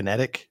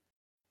telekinetic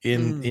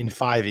in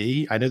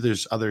 5e. I know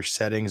there's other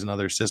settings and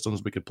other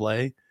systems we could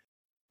play,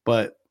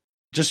 but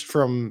just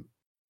from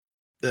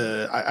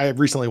I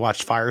recently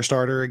watched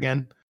Firestarter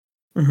again.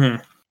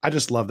 Mm-hmm. I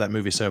just love that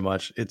movie so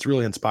much. It's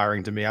really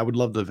inspiring to me. I would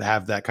love to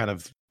have that kind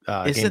of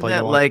Isn't gameplay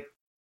that go on. like?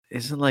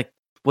 Isn't like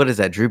what is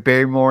that? Drew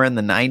Barrymore in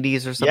the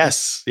 '90s or something?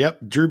 Yes. Yep.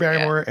 Drew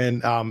Barrymore.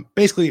 And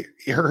basically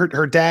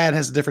her dad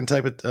has a different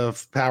type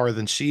of power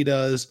than she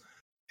does.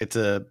 It's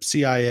a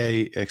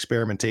CIA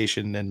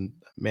experimentation, and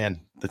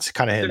man, that's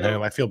kind of hitting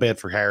home. I feel bad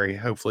for Harry.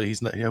 Hopefully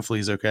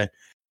he's okay.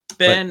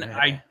 Ben,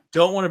 I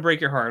don't want to break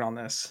your heart on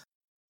this.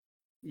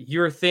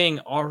 Your thing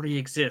already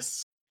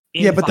exists.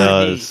 Yeah, but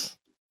 5e.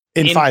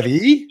 In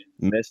 5e?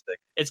 Mystic.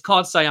 It's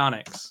called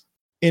Psionics.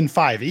 In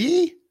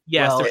 5e?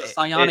 Yes, Well, there's a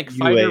Psionic it-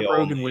 fighter, UA rogue,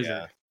 only, and wizard.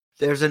 yeah.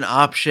 There's an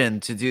option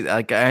to do that.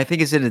 Like, I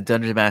think it's in a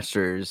Dungeon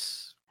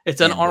Masters.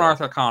 It's an handbook.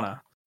 Unearthed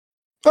Arcana.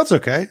 That's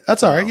okay.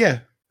 That's all right. Wow. Yeah.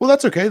 Well,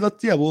 that's okay.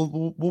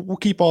 We'll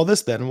keep all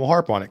this then, and we'll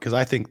harp on it because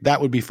I think that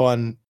would be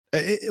fun.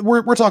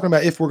 We're talking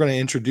about if we're going to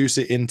introduce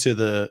it into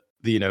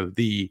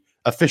the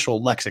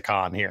official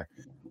lexicon here.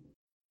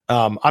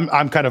 I'm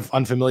kind of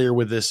unfamiliar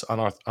with this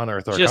Unearthed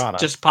Arcana.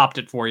 Just popped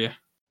it for you.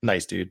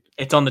 Nice, dude.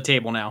 It's on the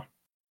table now.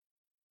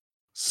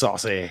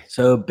 Saucy.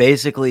 So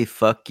basically,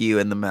 fuck you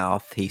in the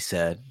mouth, he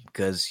said,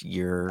 because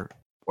you're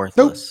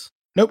worthless.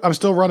 Nope. I'm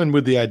still running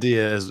with the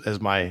idea as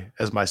my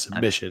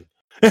submission.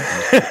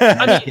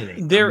 I kidding.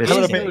 mean, there I'm is just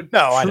no kidding.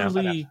 No, I know.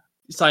 truly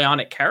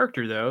psionic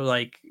character though,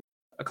 like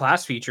a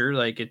class feature.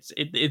 Like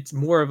it's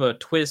more of a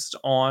twist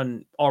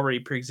on already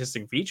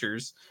pre-existing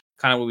features,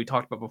 kind of what we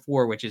talked about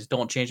before, which is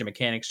don't change the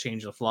mechanics,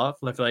 change the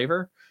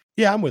flavor.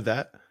 Yeah, I'm with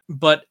that.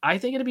 But I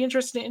think it'd be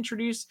interesting to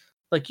introduce,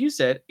 like you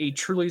said, a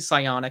truly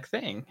psionic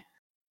thing.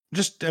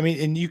 Just, I mean,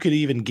 and you could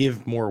even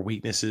give more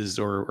weaknesses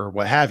or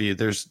what have you.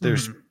 There's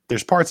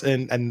parts,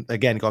 and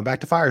again, going back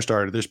to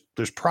Firestarter,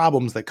 there's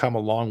problems that come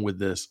along with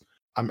this.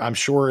 I'm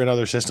sure in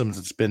other systems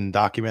it's been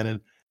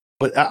documented,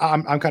 but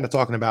I'm kind of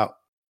talking about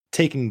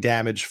taking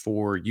damage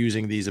for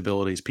using these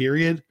abilities.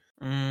 Period.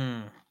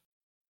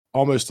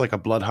 Almost like a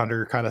Blood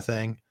Hunter kind of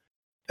thing.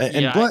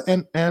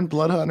 And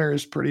Blood Hunter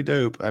is pretty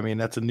dope. I mean,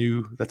 that's a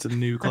new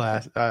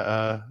class.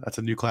 That's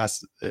a new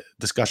class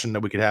discussion that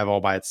we could have all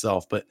by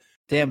itself. But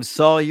Damn,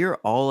 Saul, you're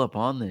all up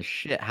on this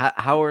shit.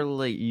 How are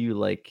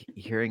you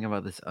hearing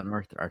about this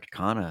Unearthed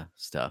Arcana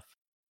stuff?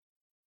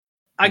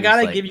 I Just,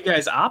 gotta like, give you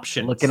guys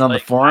options. looking on the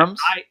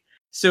forums?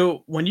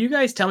 So when you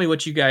guys tell me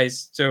what you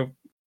guys, so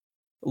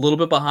a little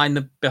bit behind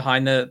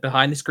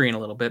the screen, a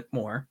little bit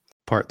more.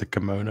 part the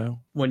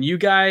kimono. When you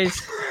guys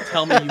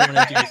tell me you want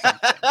to do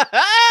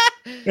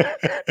something,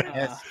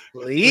 Yes,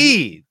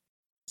 please.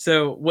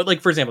 so what, like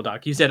for example,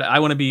 Doc, you said I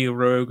want to be a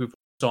rogue who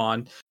focuses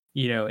on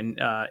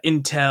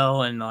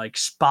intel and like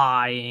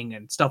spying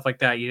and stuff like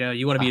that.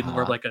 You want to be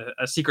more of like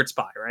a secret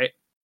spy, right?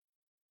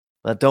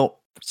 But don't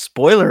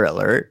spoiler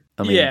alert.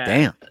 I mean, Yeah.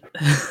 damn.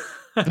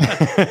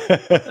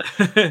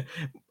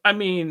 I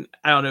mean,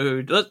 I don't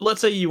know.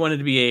 Let's say you wanted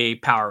to be a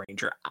Power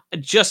Ranger,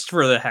 just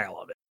for the hell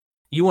of it.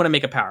 You want to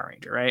make a Power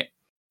Ranger, right?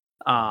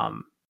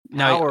 Now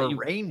Power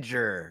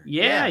Ranger.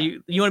 Yeah,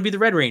 you want to be the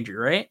Red Ranger,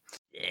 right?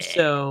 Yeah.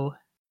 So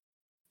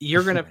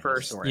you're gonna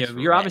first, Dinosaurs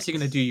you're obviously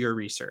Rex. gonna do your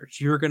research.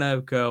 You're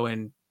gonna go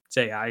and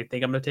say, I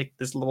think I'm gonna take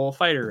this little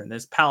fighter and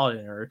this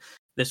paladin or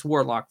this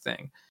warlock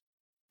thing.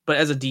 But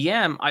as a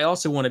DM, I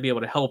also want to be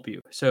able to help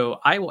you. So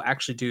I will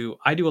actually do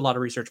a lot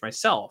of research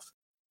myself,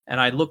 and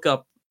I look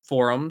up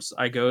forums.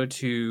 I go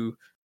to,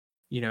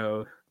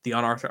 the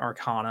Unearthed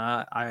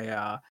Arcana.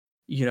 I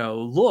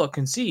look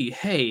and see,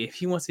 hey, if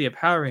he wants to be a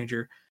Power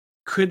Ranger,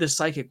 could the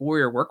Psychic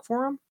Warrior work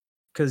for him?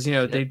 Because they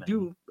man.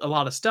 do a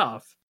lot of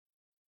stuff.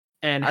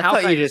 And I how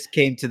thought can you just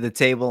came to the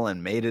table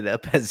and made it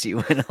up as you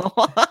went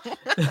along.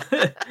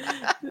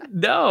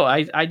 No,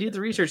 I do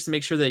the research to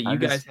make sure that you I'm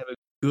guys just- have a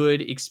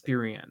good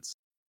experience.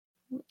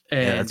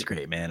 And Yeah, that's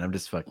great, man. I'm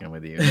just fucking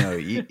with you. No,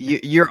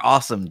 you're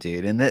awesome,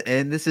 dude. And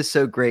this is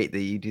so great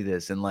that you do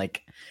this. And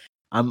like,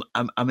 I'm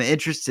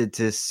interested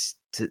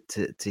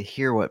to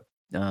hear what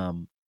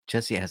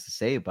Jesse has to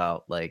say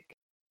about like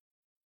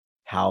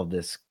how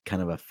this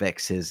kind of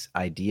affects his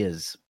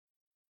ideas.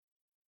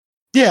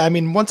 Yeah, I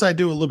mean, once I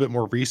do a little bit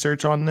more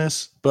research on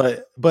this,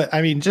 but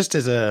I mean, just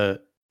as a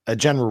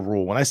general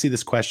rule, when I see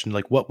this question,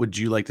 like, what would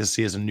you like to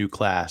see as a new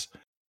class?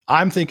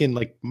 I'm thinking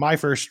like my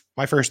first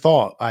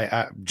thought,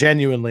 I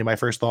genuinely, my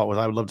first thought was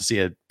I would love to see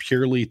a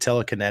purely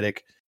telekinetic.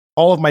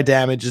 All of my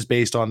damage is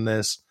based on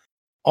this.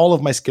 All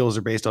of my skills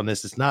are based on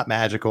this. It's not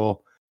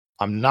magical.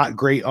 I'm not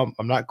great. I'm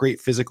not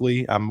great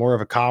physically. I'm more of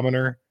a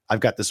commoner.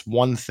 I've got this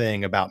one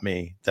thing about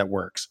me that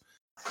works.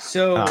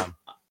 so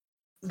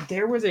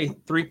there was a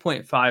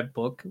 3.5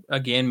 book,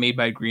 again made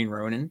by Green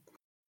Ronin,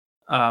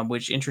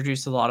 which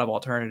introduced a lot of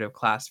alternative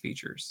class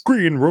features.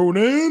 Green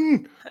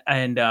Ronin.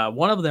 And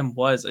one of them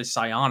was a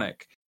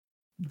psionic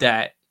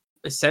that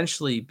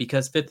essentially,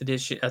 because 5th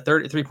edition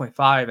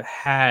 3.5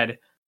 had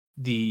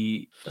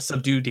the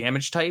subdue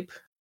damage type,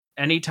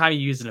 anytime you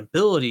use an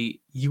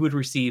ability, you would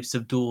receive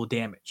subdual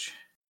damage.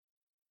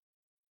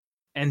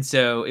 And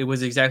so it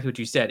was exactly what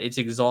you said. It's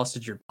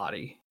exhausted your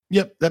body.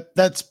 Yep,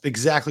 that's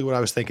exactly what I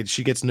was thinking.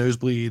 She gets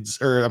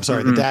nosebleeds, or I'm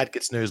sorry, the dad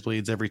gets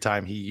nosebleeds every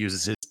time he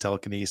uses his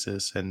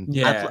telekinesis. And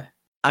Yeah.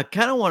 I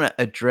kind of want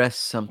to address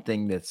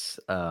something that's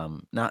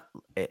not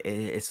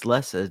it's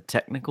less a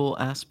technical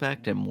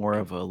aspect and more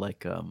of a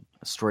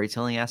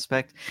storytelling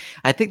aspect.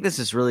 I think this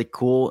is really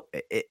cool,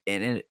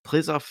 and it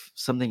plays off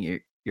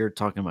something you're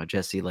talking about,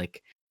 Jesse,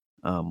 like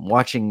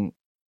watching.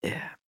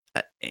 Yeah,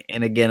 uh,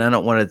 and again, I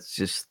don't want to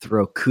just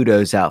throw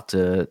kudos out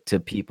to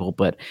people,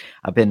 but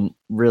I've been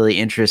really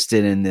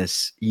interested in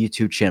this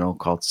YouTube channel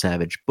called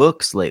Savage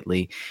Books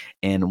lately,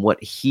 and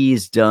what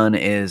he's done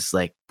is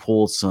like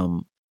pull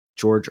some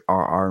George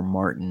R.R.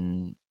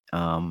 Martin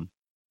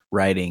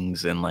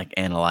writings and like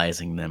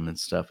analyzing them and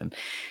stuff. And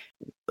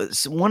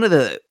one of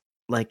the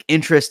like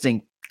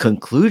interesting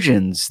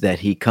conclusions that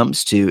he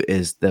comes to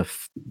is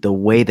the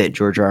way that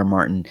George R.R.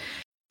 Martin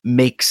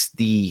makes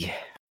the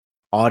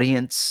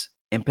audience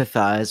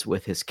empathize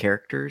with his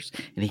characters,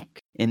 and he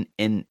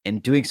in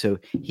doing so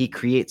he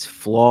creates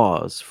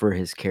flaws for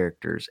his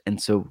characters.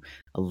 And so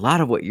a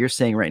lot of what you're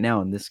saying right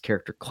now in this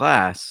character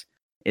class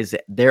is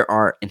that there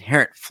are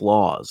inherent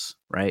flaws,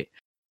 right,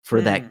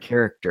 for that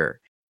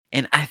character.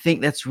 And I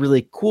think that's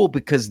really cool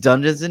because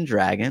Dungeons and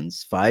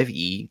Dragons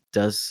 5e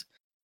does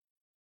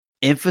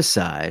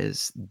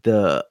emphasize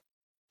the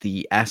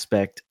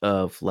aspect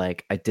of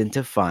like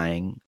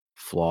identifying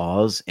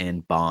flaws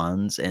and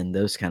bonds and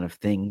those kind of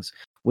things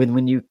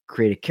when you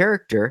create a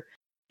character.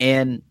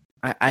 And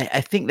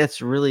I think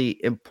that's really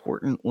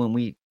important when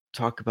we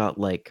talk about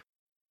like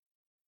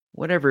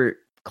whatever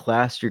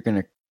class you're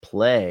gonna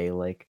play,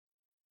 like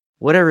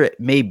whatever it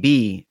may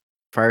be,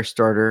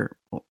 Firestarter,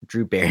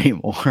 Drew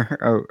Barrymore,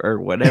 or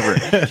whatever.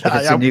 If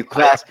it's a new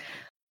class,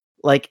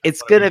 like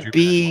it's gonna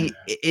be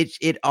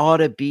it ought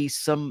to be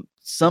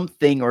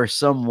something or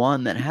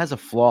someone that has a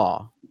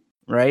flaw,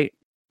 right?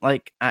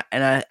 Like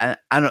I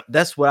don't,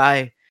 that's what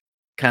I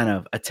kind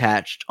of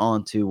attached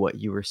onto what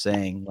you were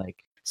saying, like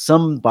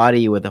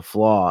somebody with a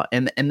flaw,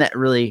 and that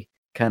really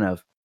kind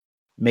of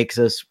makes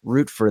us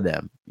root for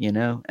them, you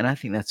know? And I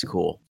think that's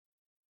cool.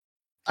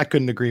 I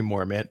couldn't agree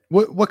more, man.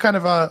 What kind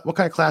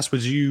of class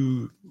would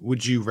you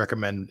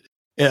recommend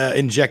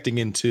injecting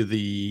into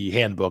the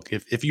handbook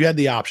if you had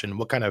the option?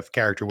 What kind of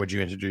character would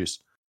you introduce?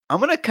 I'm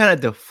gonna kind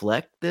of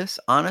deflect this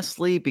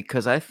honestly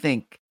because I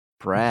think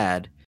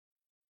Brad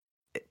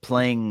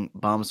playing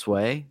Bomb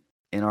Sway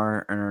in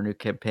our new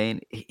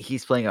campaign,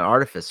 he's playing an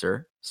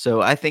artificer.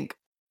 So I think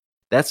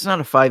that's not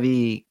a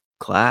 5e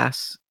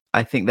class.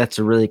 I think that's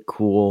a really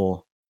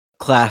cool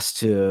class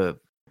to,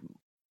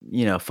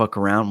 you know, fuck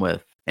around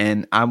with.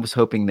 And I was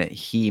hoping that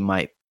he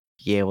might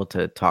be able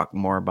to talk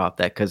more about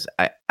that because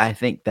I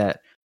think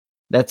that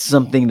that's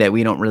something that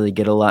we don't really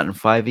get a lot in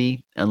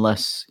 5e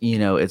unless, you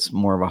know, it's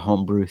more of a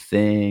homebrew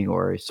thing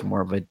or it's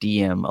more of a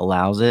DM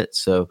allows it.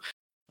 So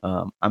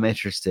I'm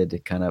interested to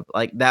kind of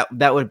like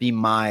that would be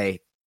my,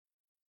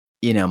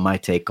 you know, my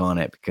take on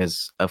it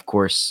because of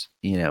course,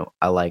 you know,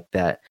 I like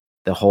that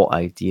the whole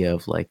idea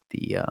of like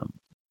the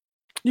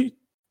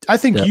I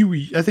think you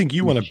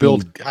want to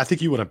build. I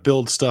think you want to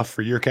build stuff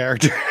for your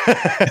character,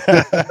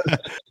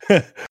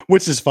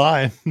 which is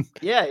fine.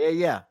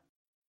 Yeah.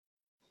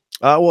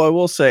 Well, I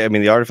will say, I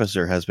mean, the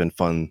Artificer has been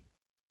fun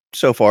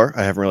so far.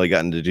 I haven't really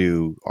gotten to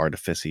do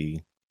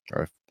artificy,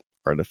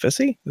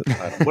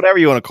 whatever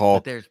you want to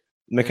call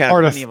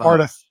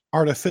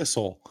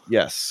artificial.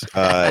 Yes,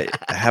 I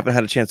haven't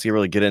had a chance to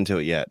really get into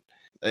it yet.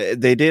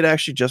 They did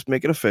actually just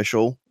make it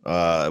official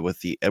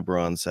with the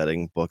Eberron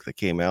setting book that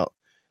came out.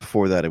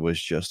 Before that, it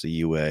was just a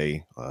UA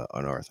on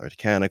Unearthed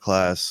Arcana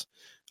class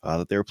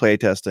that they were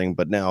playtesting,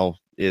 but now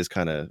is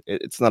kind of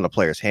it's not a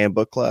player's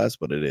handbook class,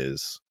 but it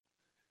is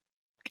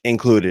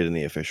included in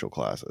the official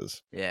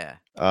classes. Yeah.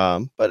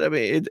 But I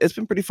mean, it's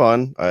been pretty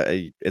fun.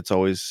 It's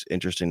always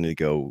interesting to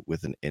go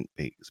with an int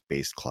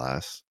based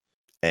class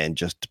and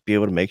just to be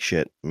able to make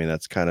shit. I mean,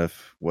 that's kind of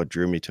what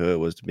drew me to it,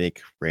 was to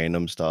make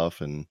random stuff,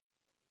 and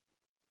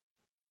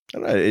I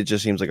don't know, it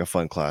just seems like a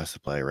fun class to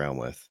play around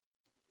with.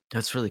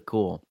 That's really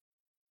cool.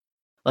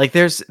 Like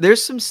there's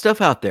some stuff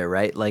out there,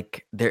 right?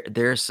 Like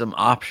there's some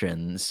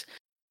options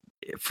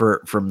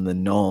from the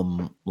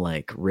gnome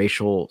like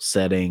racial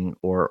setting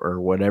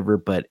or whatever,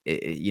 but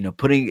you know,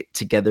 putting it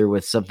together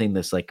with something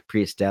that's like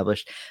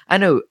pre-established. I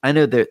know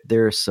that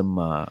there are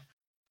some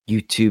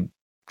YouTube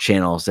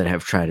channels that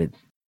have tried to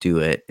do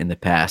it in the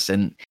past,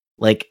 and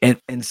like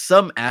in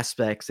some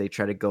aspects they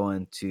try to go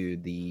into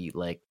the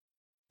like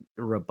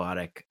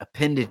robotic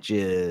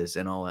appendages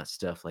and all that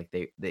stuff. Like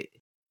they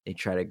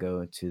try to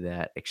go into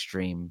that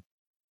extreme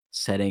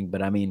setting.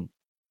 But I mean,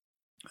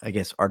 I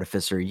guess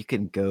Artificer, you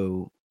can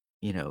go,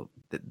 you know,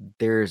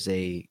 there's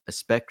a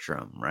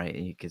spectrum, right?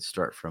 And you can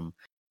start from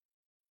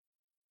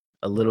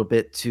a little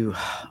bit to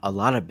a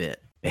lot of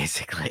bit,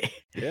 basically.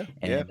 Yeah.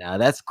 And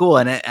that's cool.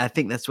 And I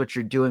think that's what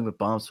you're doing with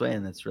Bomb Sway,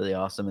 and that's really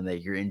awesome. And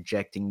that you're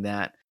injecting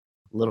that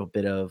little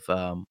bit of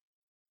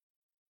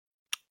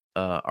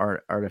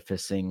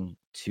artificing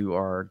to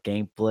our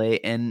gameplay,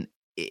 and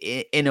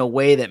in a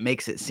way that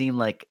makes it seem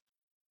like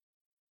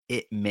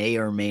it may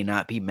or may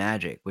not be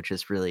magic, which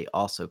is really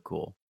also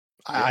cool.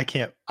 I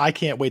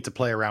can't wait to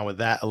play around with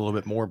that a little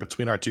bit more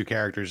between our two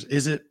characters.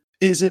 Is it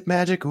Is it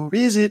magic or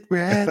is it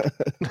rad?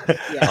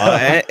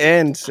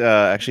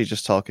 Actually,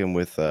 just talking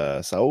with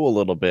Saul a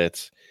little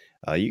bit,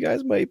 you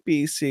guys might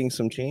be seeing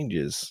some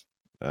changes,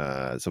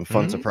 some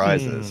fun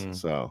surprises.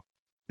 So,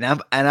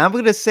 and I'm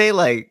gonna say,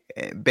 like,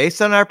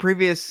 based on our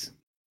previous,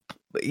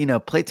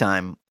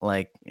 playtime,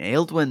 like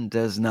Aeldwin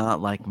does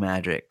not like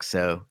magic,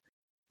 so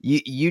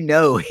he's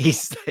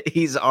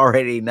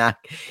already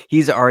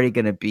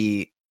gonna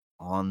be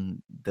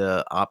on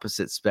the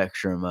opposite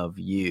spectrum of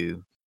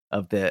the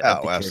character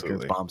of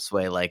absolutely. Bomb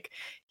Sway, like,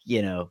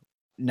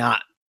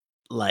 not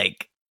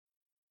like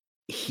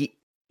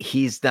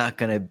he's not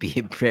gonna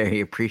be very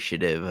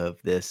appreciative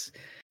of this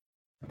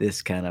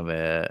kind of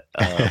a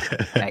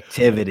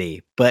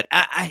activity, but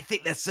I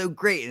think that's so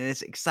great and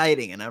it's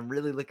exciting, and I'm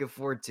really looking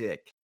forward to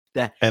it.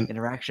 That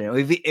interaction.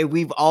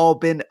 We've all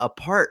been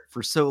apart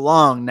for so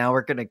long. Now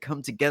we're gonna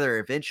come together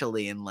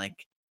eventually, and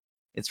like,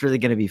 it's really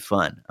gonna be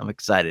fun. I'm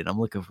excited. I'm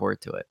looking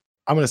forward to it.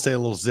 I'm gonna stay a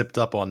little zipped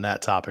up on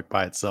that topic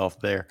by itself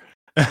there.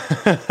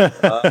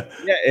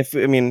 If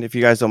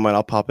you guys don't mind,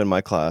 I'll pop in my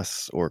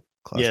class.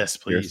 Yes,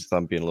 please.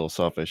 I'm being a little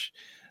selfish.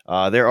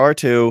 There are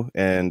two,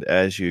 and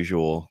as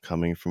usual,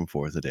 coming from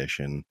 4th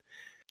edition.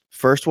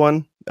 First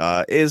one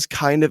is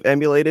kind of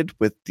emulated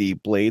with the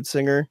Blade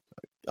Singer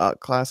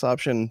class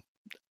option.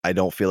 I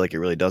don't feel like it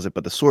really does it,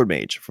 but the Sword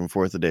Mage from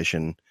 4th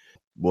edition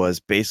was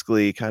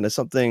basically kind of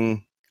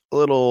something a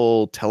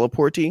little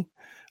teleporty,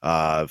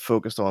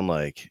 focused on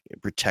like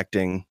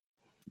protecting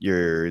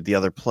the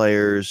other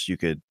players. You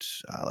could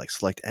like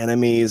select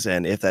enemies,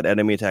 and if that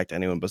enemy attacked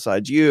anyone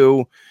besides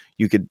you,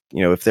 you could,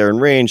 if they're in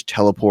range,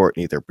 teleport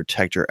and either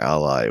protect your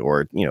ally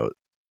or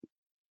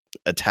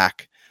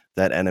attack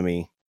that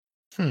enemy.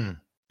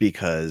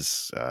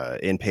 Because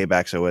in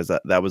Payback, so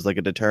that was like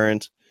a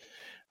deterrent.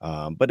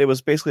 But it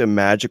was basically a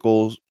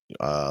magical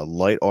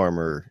light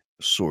armor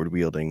sword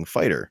wielding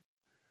fighter.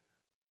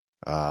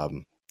 I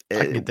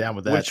can get down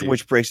with that.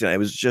 Which breaks it down. It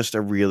was just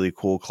a really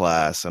cool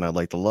class, and I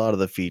liked a lot of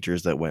the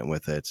features that went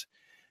with it.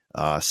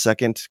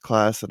 Second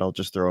class that I'll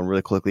just throw in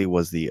really quickly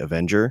was the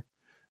Avenger.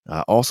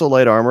 Also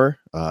light armor,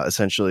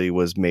 essentially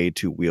was made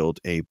to wield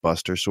a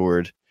Buster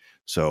Sword.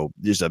 So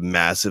just a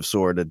massive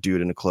sword, a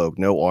dude in a cloak,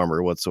 no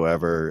armor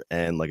whatsoever,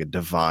 and like a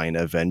divine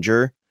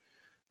Avenger.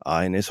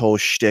 And his whole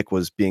shtick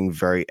was being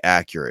very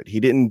accurate. He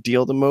didn't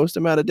deal the most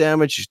amount of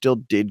damage. He still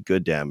did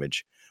good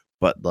damage,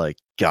 but like,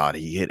 God,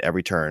 he hit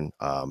every turn.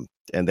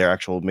 And their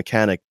actual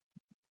mechanic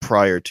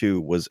prior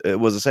to was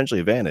essentially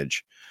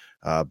advantage.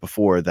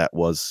 Before that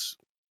was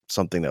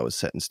something that was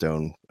set in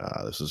stone.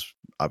 This was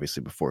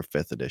obviously before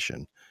 5th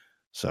edition.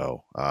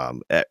 So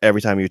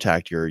every time you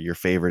attacked your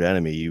favorite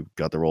enemy, you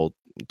got to roll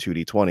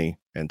 2d20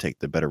 and take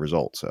the better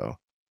result. So,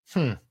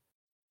 dude,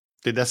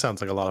 that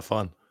sounds like a lot of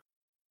fun.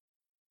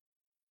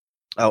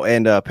 Oh,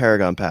 and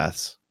Paragon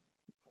Paths.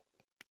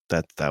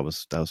 That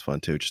was fun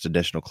too. Just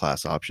additional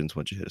class options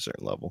once you hit a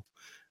certain level.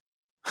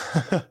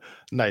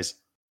 Nice,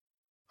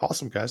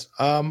 awesome, guys.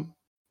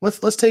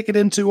 Let's take it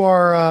into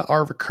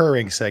our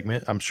recurring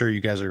segment. I'm sure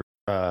you guys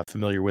are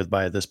familiar with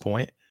by this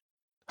point.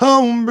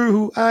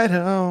 Homebrew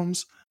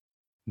items.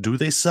 Do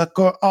they suck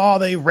or are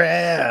they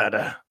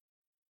rad?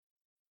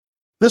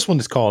 This one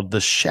is called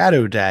the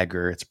Shadow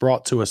Dagger. It's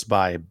brought to us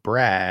by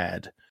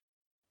Brad.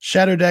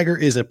 Shadow Dagger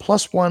is a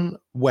 +1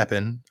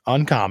 weapon,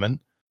 uncommon.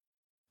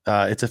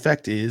 Its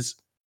effect is,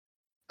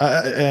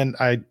 and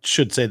I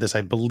should say this,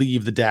 I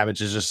believe the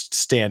damage is just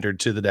standard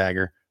to the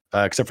dagger,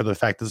 except for the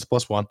fact that it's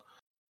 +1.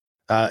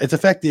 Its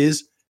effect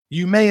is,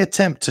 you may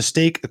attempt to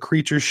stake a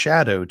creature's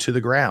shadow to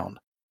the ground.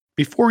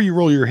 Before you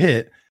roll your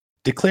hit,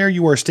 declare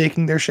you are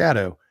staking their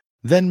shadow,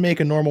 then make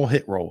a normal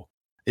hit roll.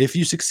 If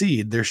you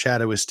succeed, their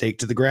shadow is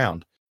staked to the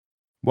ground.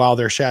 While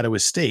their shadow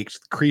is staked,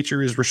 the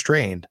creature is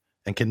restrained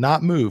and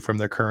cannot move from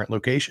their current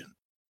location.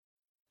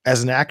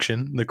 As an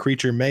action, the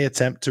creature may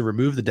attempt to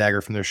remove the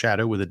dagger from their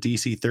shadow with a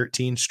DC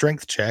 13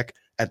 strength check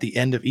at the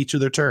end of each of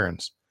their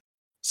turns.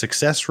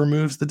 Success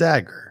removes the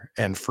dagger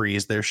and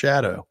frees their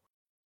shadow.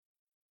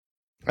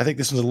 I think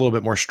this one's a little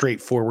bit more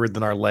straightforward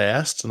than our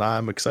last, and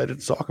I'm excited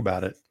to talk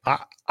about it.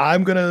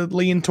 I'm going to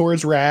lean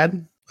towards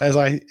rad, as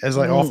I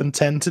often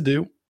tend to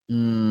do.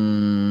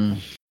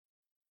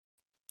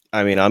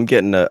 I mean, I'm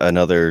getting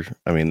another.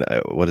 I mean,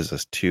 what is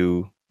this?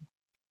 Two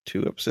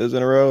episodes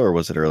in a row, or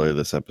was it earlier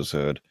this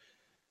episode?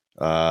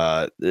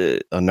 A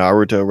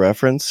Naruto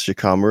reference,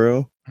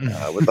 Shikamaru,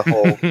 with the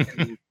whole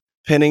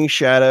pinning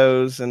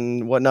shadows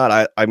and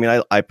whatnot. I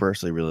mean, I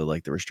personally really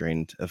like the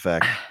restrained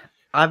effect.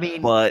 I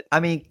mean,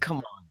 come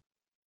on.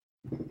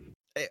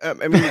 I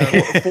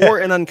mean, for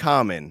an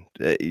uncommon,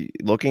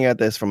 looking at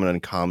this from an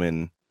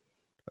uncommon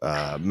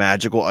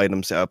magical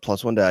item set,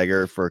 +1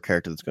 dagger for a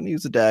character that's going to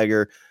use the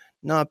dagger,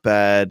 not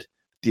bad.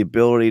 The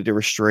ability to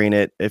restrain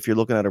it. If you're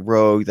looking at a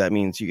rogue, that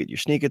means you get your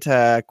sneak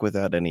attack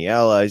without any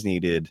allies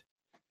needed.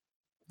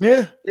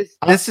 Yeah,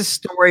 this is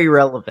story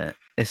relevant.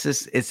 Is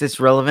this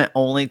relevant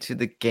only to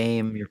the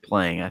game you're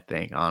playing? I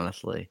think,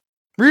 honestly.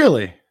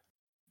 Really?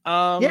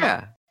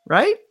 Yeah.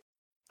 Right.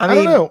 I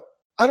don't know.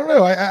 I don't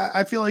know.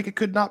 I feel like it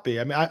could not be.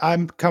 I mean,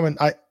 I'm coming.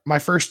 My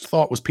first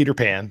thought was Peter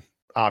Pan.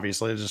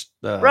 obviously. Just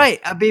Right.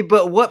 I mean,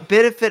 but what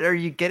benefit are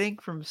you getting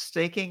from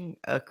staking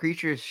a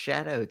creature's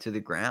shadow to the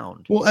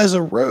ground? Well, as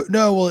a rogue,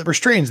 no. Well, it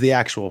restrains the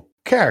actual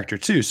character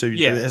too. So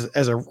Yeah.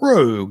 as a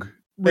rogue,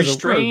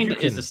 restrained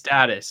is a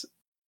status,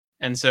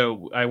 and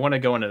so I want to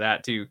go into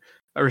that too.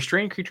 A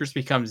restrained creatures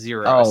become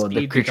 0. Oh, the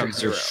speed creature becomes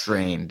is 0.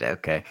 restrained.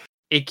 Okay.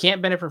 It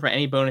can't benefit from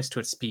any bonus to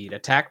its speed.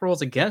 Attack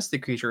rolls against the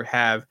creature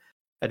have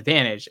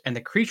advantage, and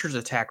the creature's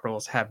attack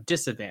rolls have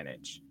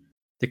disadvantage.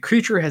 The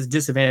creature has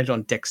disadvantage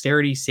on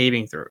dexterity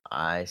saving throw.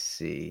 I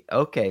see.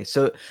 Okay,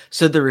 so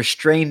the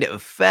restrained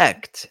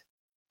effect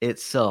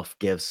itself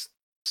gives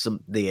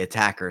the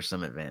attacker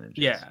some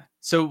advantages. Yeah.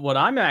 So what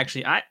I'm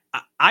actually,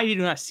 I do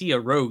not see a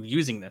rogue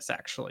using this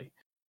actually.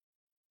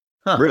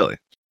 Huh. Really?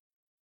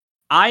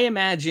 I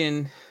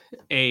imagine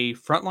a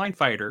frontline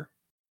fighter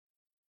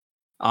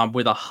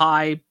with a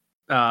high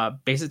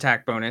base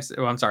attack bonus.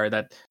 Oh, I'm sorry,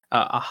 that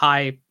a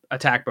high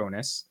attack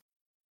bonus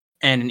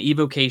and an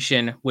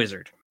evocation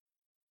wizard.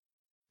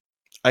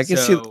 I can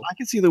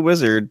see the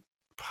wizard.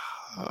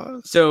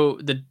 So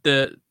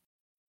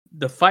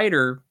the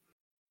fighter,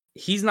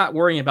 he's not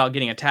worrying about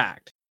getting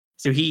attacked.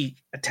 So he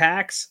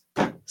attacks,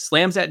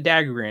 slams that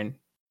dagger in,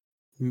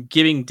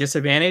 giving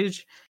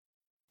disadvantage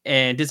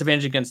and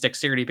disadvantage against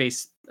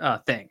dexterity-based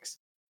things.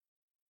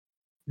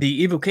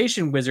 The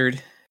evocation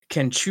wizard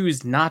can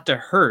choose not to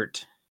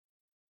hurt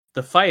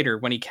the fighter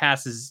when he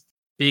casts his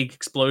big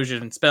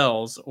explosion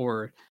spells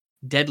or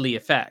deadly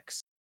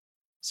effects.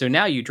 So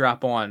now you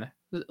drop on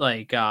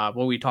like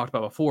what we talked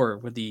about before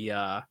with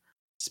the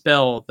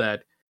spell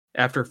that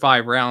after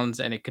 5 rounds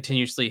and it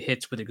continuously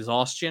hits with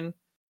exhaustion,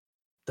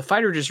 the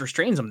fighter just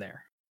restrains him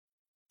there.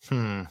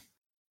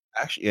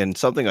 Actually, and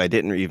something I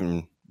didn't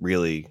even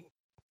really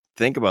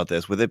think about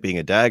this, with it being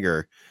a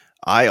dagger,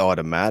 I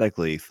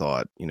automatically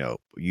thought,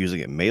 using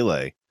it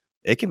melee,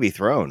 it can be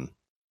thrown.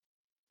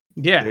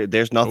 Yeah.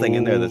 There's nothing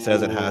in there that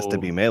says it has to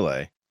be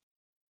melee.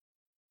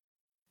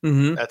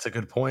 Mm-hmm. That's a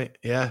good point.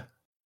 Yeah.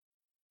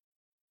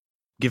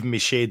 Giving me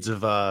shades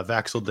of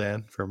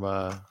Vax'ildan from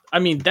I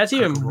mean, that's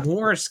even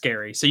more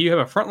scary. So you have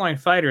a frontline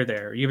fighter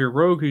there. You have your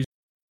rogue who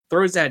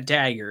throws that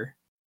dagger,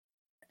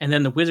 and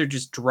then the wizard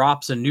just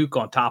drops a nuke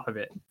on top of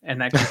it,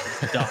 and that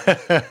is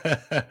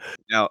done.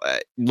 Now,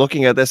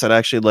 looking at this, I'd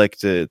actually like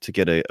to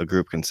get a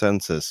group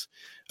consensus,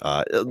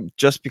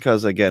 just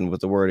because, again,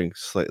 with the wording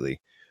slightly.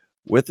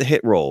 With the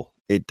hit roll,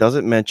 it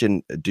doesn't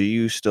mention, do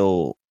you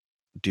still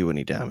do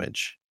any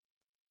damage?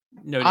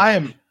 No,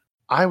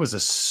 I was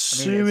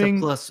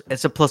assuming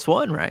it's a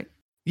 +1, right?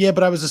 Yeah,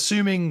 but I was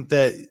assuming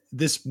that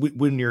this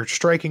when you're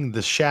striking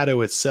the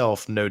shadow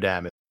itself, no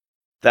damage.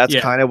 That's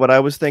kind of what I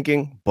was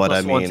thinking, but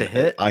 +1 to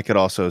hit. I could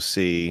also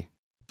see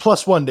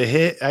 +1 to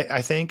hit.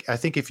 I think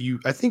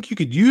you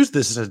could use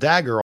this as a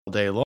dagger all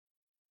day long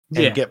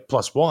and get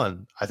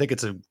 +1. I think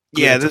it's a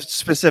that's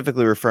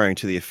specifically referring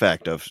to the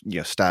effect of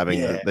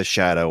stabbing the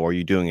shadow, or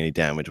you doing any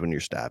damage when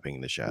you're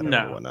stabbing the shadow.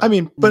 No, or whatnot. I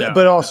mean,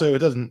 but also it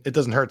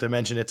doesn't hurt to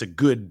mention it's a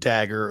good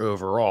dagger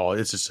overall.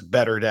 It's just a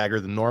better dagger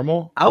than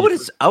normal. I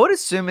would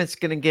assume it's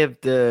going to give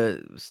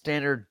the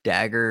standard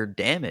dagger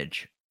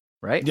damage,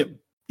 right? Yep.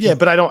 Yeah,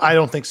 but I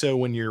don't think so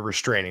when you're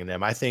restraining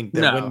them. I think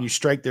that when you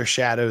strike their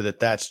shadow,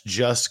 that's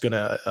just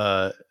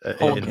gonna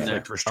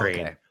inflict restrain.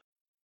 Okay.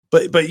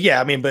 But yeah,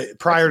 I mean, but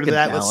prior to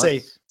that,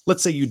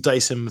 let's say you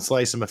dice him and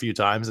slice him a few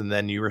times, and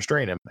then you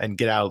restrain him and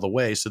get out of the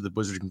way so the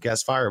wizard can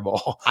cast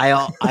Fireball. I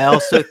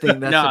also think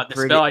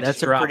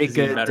that's a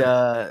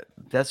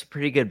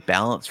pretty good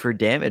balance for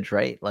damage,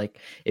 right? Like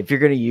if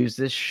you're going to use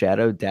this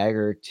shadow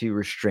dagger to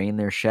restrain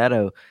their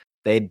shadow,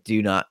 they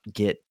do not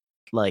get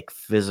like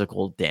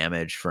physical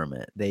damage from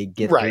it. They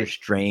get the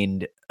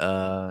restrained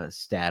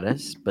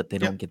status, but they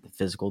don't get the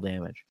physical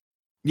damage.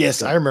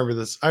 Yes, I remember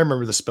this. I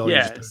remember the spell.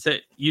 Yeah, so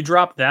you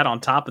drop that on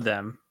top of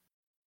them,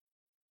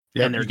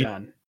 and they're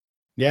done.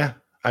 Yeah,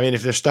 I mean,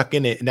 if they're stuck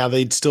in it, now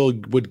they still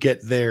would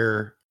get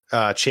their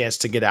chance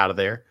to get out of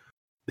there.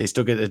 They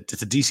still get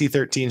it's a DC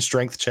 13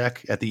 strength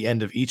check at the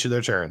end of each of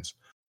their turns.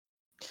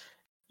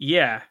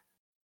 Yeah,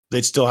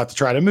 they'd still have to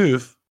try to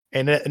move.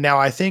 And now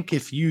I think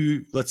if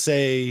you, let's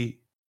say,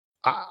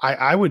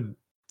 I would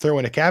throw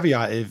in a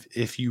caveat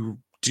if you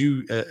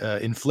do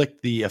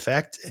inflict the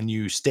effect and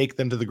you stake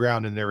them to the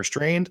ground and they're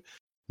restrained,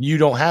 you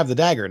don't have the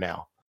dagger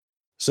now.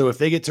 So if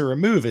they get to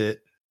remove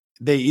it,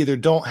 they either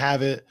don't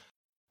have it,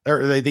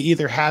 or they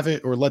either have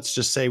it, or let's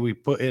just say we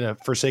put in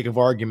for sake of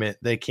argument,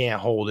 they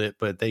can't hold it,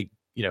 but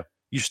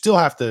you still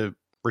have to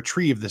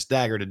retrieve this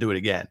dagger to do it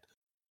again.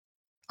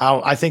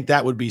 I think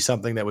that would be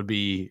something that would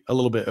be a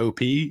little bit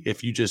OP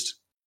if you just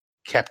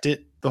kept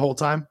it the whole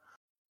time.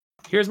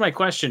 Here's my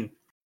question.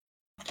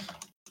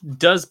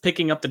 Does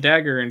picking up the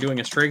dagger and doing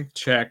a strength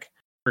check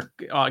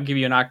give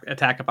you an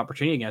attack of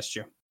opportunity against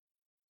you?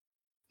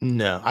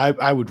 No,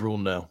 I would rule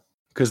no.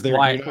 Because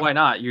why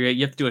not?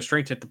 You have to do a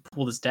strength check to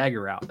pull this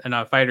dagger out, and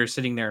a fighter's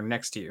sitting there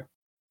next to you.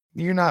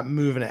 You're not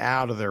moving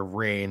out of their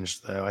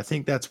range, though. I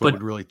think that's what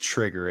would really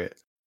trigger it.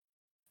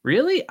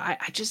 Really? I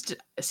just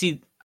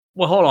see.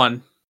 Well, hold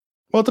on.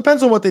 Well, it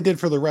depends on what they did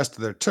for the rest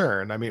of their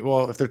turn. I mean,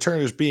 if their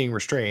turn is being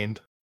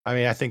restrained. I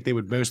mean, I think they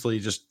would mostly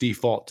just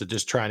default to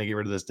just trying to get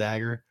rid of this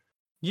dagger.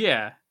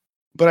 Yeah.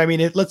 But I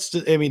mean,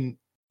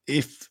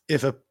 if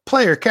a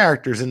player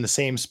character is in the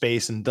same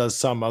space and does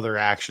some other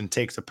action,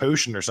 takes a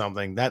potion or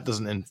something, that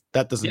doesn't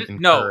incur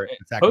No, an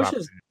attack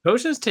of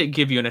potions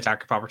give you an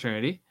attack of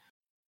opportunity.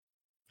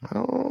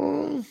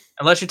 Oh,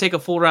 Unless you take a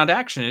full round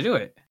action to do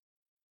it.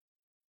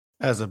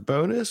 as a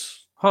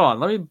bonus? Hold on,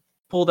 let me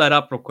pull that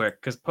up real quick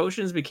because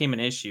potions became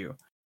an issue.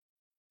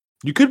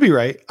 You could be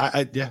right.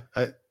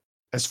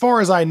 As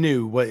far as I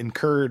knew, what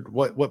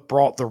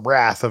brought the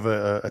wrath of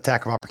a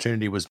attack of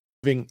opportunity was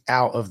moving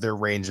out of their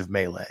range of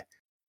melee,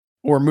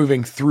 or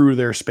moving through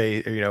their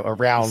space,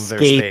 around their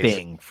space,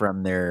 escaping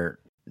from their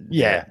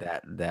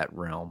that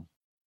realm,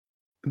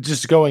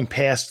 just going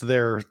past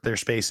their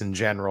space in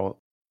general.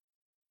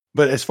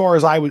 But as far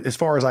as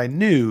I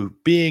knew,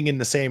 being in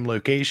the same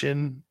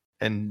location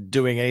and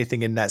doing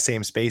anything in that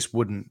same space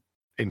wouldn't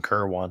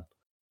incur one.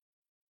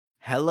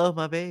 Hello,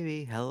 my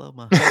baby. Hello,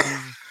 my honey.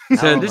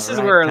 So this is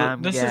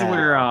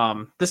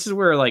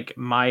where like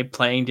my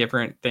playing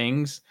different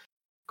things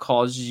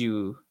causes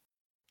you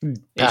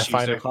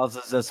Pathfinder issues.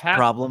 Causes us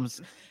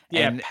problems.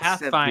 Yeah, and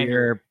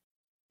Pathfinder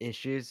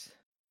issues.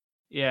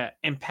 Yeah,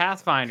 in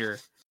Pathfinder,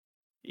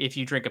 if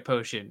you drink a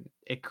potion,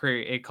 it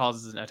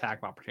causes an attack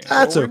of opportunity.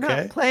 That's We're okay.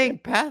 not playing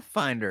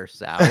Pathfinder,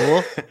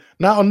 Saul.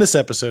 Not on this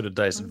episode of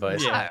Dice and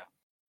Vice. Yeah.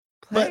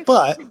 But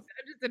Dungeons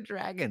and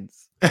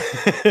Dragons.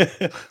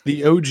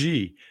 the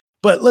OG.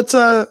 But let's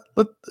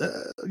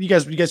you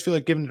guys feel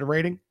like giving it a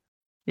rating?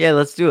 Yeah,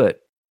 let's do it.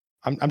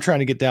 I'm trying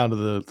to get down to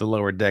the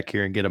lower deck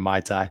here and get a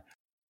Mai Tai.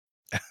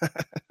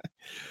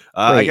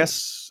 I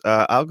guess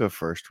I'll go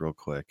first real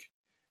quick.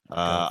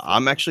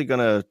 I'm actually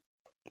gonna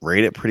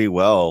rate it pretty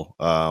well.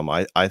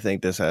 I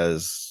think this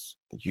has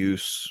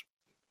use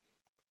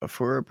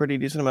for a pretty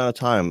decent amount of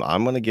time.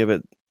 I'm gonna give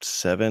it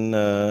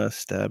 7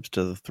 stabs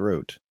to the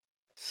throat.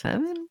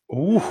 7?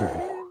 Ooh.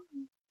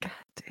 God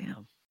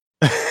damn.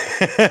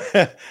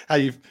 How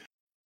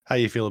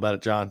you feel about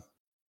it, John?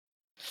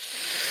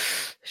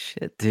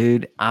 Shit,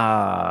 dude.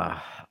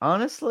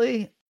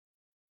 Honestly,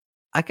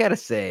 I gotta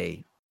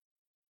say,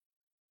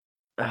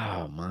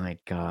 oh my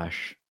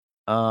gosh.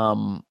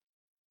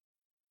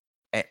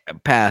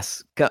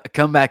 Pass.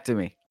 Come back to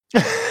me.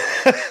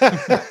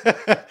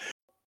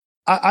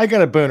 I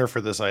got a boner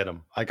for this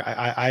item.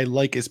 I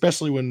like,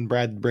 especially when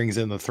Brad brings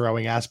in the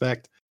throwing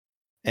aspect,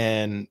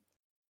 and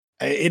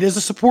it is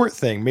a support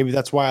thing. Maybe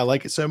that's why I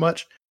like it so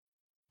much.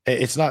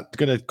 It's not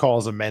going to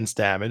cause immense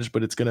damage,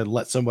 but it's going to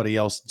let somebody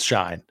else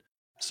shine.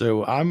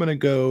 So I'm going to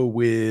go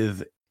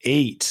with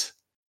 8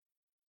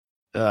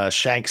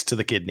 shanks to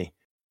the kidney.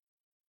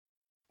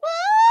 What?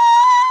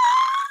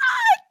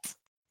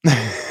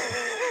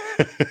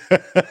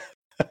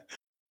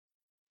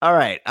 All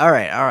right.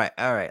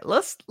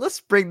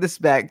 Let's bring this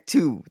back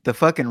to the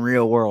fucking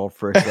real world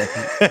for a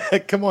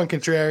second. Come on,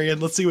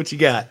 contrarian. Let's see what you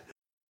got.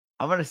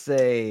 I'm gonna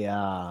say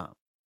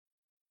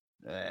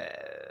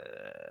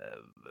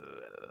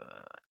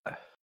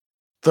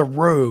the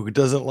rogue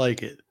doesn't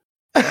like it.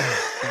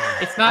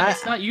 It's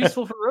not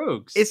useful for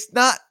rogues. It's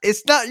not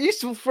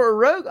useful for a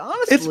rogue,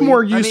 honestly. It's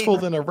more useful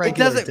than a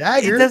regular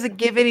dagger. It doesn't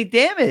give any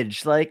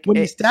damage. Like when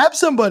you stab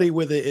somebody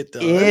with it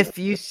does. If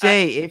you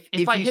say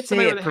if I hit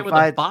somebody with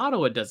a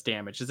bottle, it does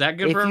damage. Is that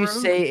good for a rogue? If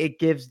you say it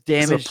gives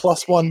damage, it's a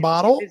 +1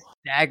 bottle, it's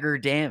dagger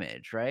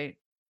damage, right?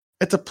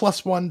 It's a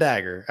 +1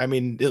 dagger. I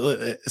mean,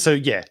 so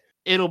yeah,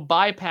 it'll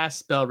bypass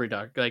spell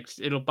reduct, like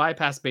it'll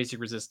bypass basic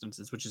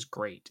resistances, which is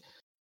great.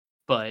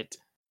 But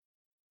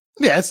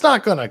yeah, it's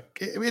not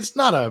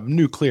a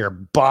nuclear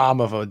bomb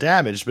of a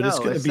damage, but it's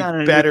going to be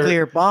not a better.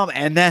 Nuclear bomb,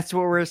 and that's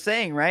what we're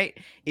saying, right?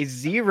 Is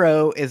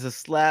 0 is a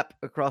slap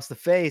across the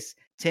face,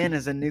 10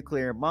 is a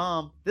nuclear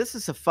bomb. This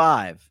is a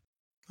 5.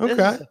 Okay,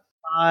 this is a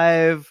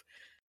 5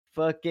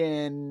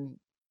 fucking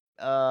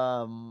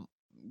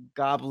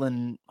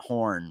goblin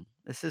horn.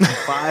 This is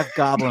 5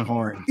 goblin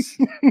horns.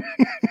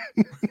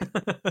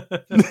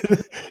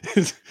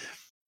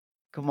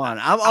 Come on,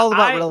 I'm all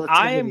about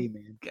relativity,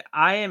 man.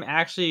 I am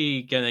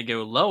actually gonna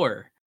go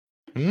lower.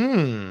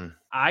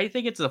 I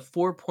think it's a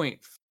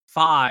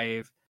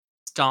 4.5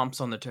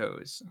 stomps on the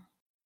toes.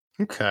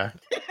 Okay.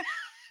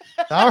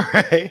 All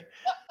right.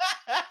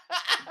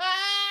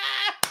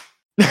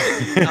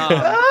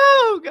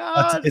 Oh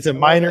god. It's a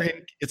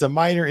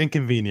minor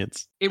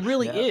inconvenience. It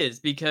really is,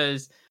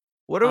 because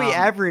what are we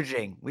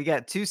averaging? We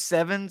got 2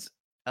 7s,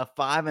 a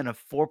 5, and a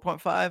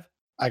 4.5.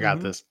 I got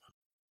this.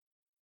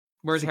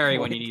 Where's Harry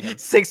when you need him?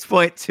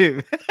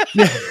 6.2.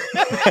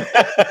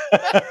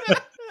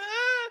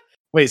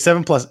 Wait,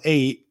 7 plus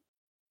 8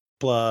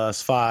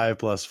 plus 5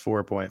 plus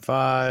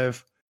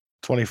 4.5,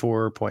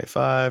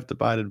 24.5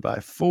 divided by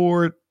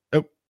 4.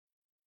 Oh,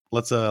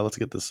 let's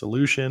get the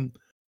solution.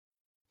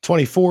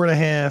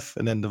 24.5,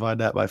 and then divide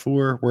that by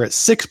 4. We're at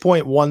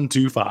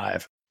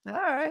 6.125.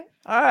 All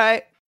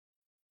right.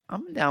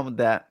 I'm down with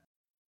that.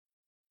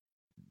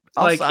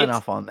 I'll sign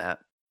off on that.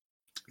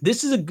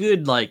 This is a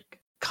good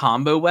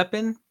combo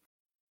weapon,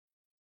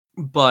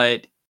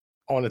 but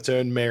on its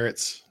own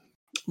merits.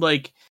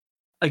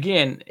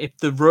 Again, if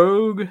the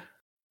rogue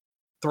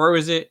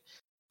throws it,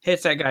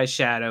 hits that guy's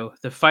shadow.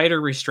 The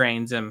fighter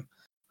restrains him,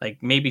 like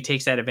maybe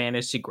takes that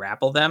advantage to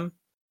grapple them.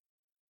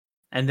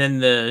 And then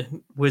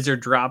the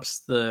wizard drops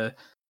the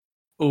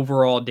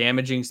overall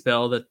damaging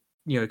spell that,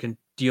 can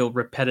deal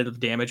repetitive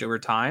damage over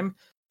time.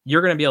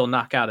 You're going to be able to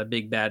knock out a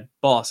big bad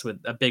boss with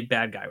a big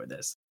bad guy with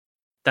this.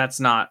 That's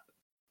not,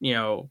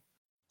 so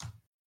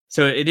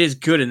it is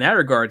good in that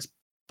regards.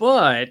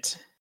 But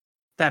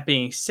that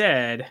being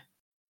said,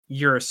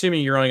 you're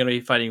assuming you're only going to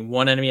be fighting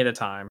one enemy at a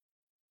time.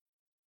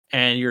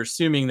 And you're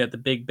assuming that the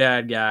big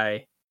bad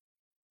guy,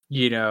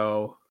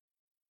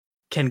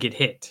 can get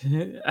hit.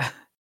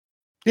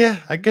 Yeah,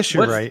 I guess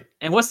you're right.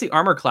 And what's the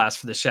armor class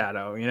for the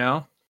shadow,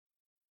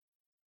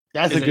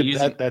 That's a good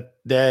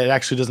that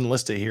actually doesn't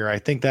list it here. I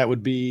think that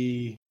would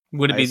be.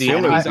 Would it be the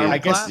enemy's armor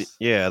class?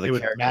 Yeah, it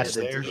would match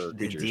theirs.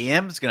 The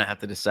DM's gonna have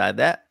to decide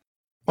that.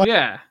 Well,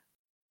 yeah,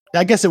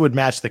 I guess it would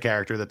match the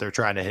character that they're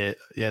trying to hit.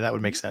 Yeah, that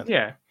would make sense.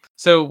 Yeah.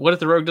 So what if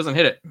the rogue doesn't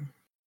hit it?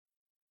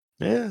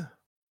 Yeah.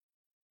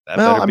 That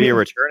better be a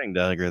returning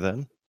dagger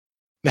then.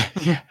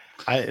 Yeah,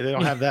 they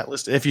don't have that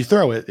listed. If you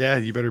throw it, yeah,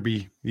 you better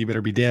be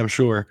damn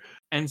sure.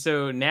 And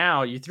so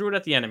now you threw it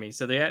at the enemy.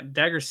 So the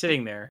dagger's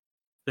sitting there.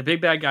 The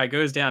big bad guy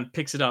goes down,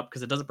 picks it up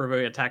because it doesn't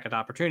provoke attack of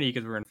opportunity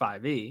because we're in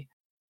 5e.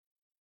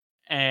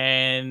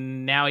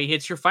 And now he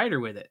hits your fighter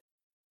with it.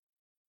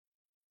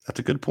 That's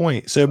a good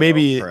point. So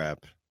maybe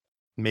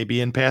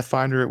in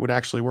Pathfinder it would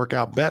actually work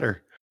out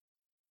better.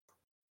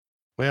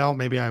 Well,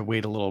 maybe I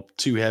weighed a little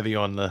too heavy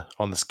on the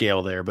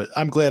scale there, but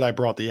I'm glad I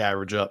brought the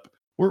average up.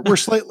 We're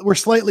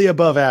slightly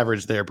above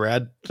average there,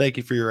 Brad. Thank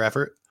you for your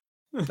effort.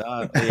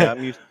 Yeah,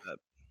 I'm used to that.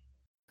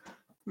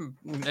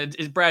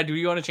 Is Brad? Do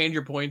you want to change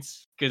your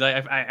points? Because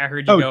I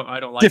heard you go. I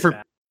don't like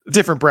that.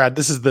 Different Brad.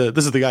 This is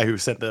the guy who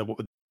sent the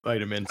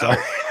item in. So.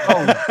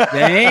 Oh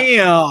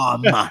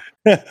damn!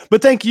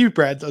 But thank you,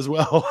 Brad, as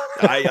well.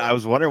 I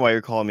was wondering why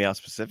you're calling me out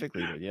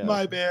specifically, but yeah.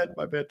 My bad.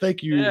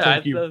 Thank you. Yeah,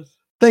 thank you.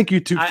 Thank you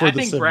for the submission. I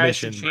think Brad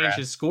should change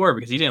his score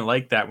because he didn't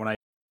like that when I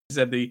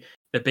said the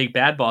big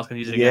bad boss can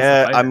use it against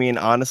the fighter. I mean,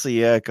 honestly,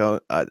 yeah,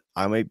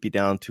 I might be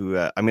down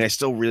to. I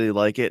still really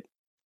like it,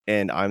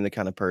 and I'm the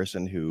kind of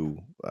person who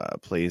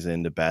plays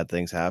into bad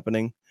things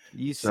happening.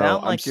 You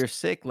sound like you're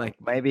sick. Like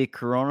maybe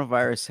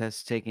coronavirus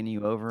has taken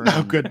you over.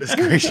 Oh, goodness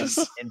gracious!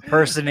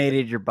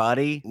 Impersonated your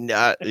body.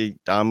 Nah,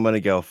 I'm gonna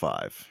go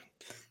 5.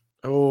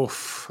 Oh,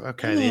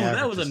 okay. Ooh,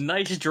 that was a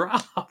nice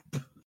drop.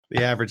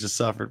 The average has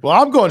suffered. Well,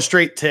 I'm going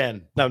straight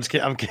 10. No, I'm just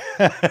kidding. I'm kidding.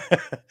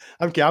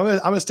 I'm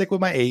gonna stick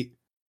with my 8.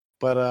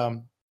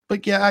 But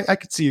yeah, I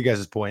could see you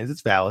guys' points.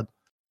 It's valid.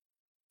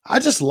 I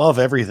just love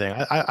everything.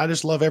 I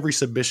just love every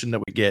submission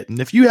that we get. And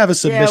if you have a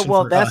submission,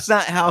 that's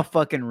not how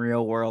fucking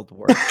real world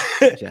works,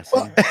 Jesse.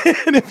 Well,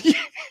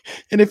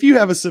 and if you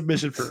have a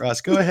submission for us,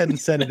 go ahead and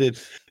send it in.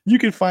 You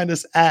can find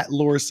us at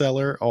Lore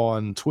Cellar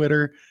on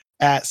Twitter,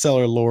 at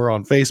Cellar Lore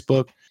on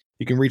Facebook.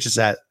 You can reach us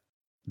at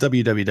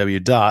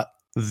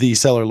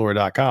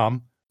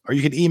www.thecellarlore.com, or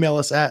you can email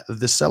us at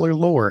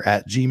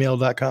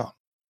thecellarlore@gmail.com.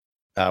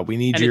 We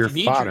need your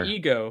fodder.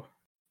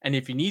 And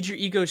if you need your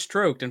ego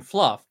stroked and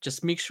fluffed,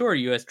 just make sure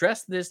you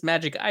address this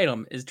magic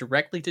item is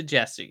directly to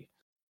Jesse.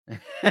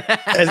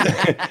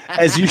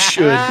 as you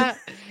should.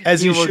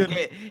 As you should.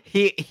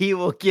 He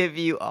will give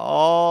you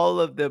all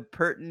of the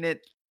pertinent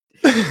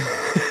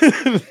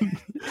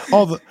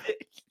all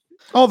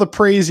the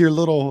praise your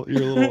little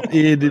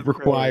id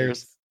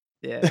requires.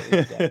 Yeah,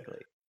 exactly.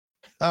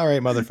 All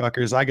right,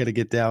 motherfuckers. I got to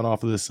get down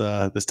off of this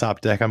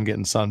top deck. I'm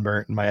getting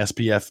sunburnt, and my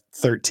SPF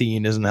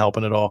 13 isn't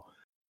helping at all.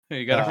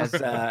 You got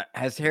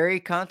has Harry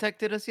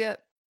contacted us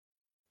yet?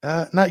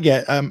 Not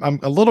yet. I'm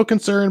a little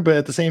concerned, but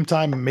at the same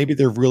time, maybe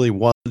there really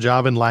was a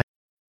job in line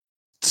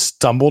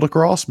stumbled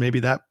across. Maybe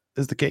that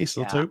is the case.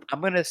 Let's hope.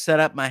 I'm gonna set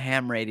up my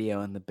ham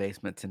radio in the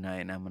basement tonight,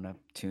 and I'm gonna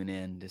tune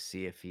in to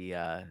see if he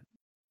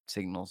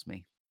signals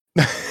me.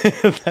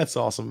 That's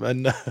awesome.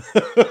 And I'm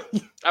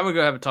gonna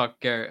go have a talk,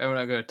 Gary. I'm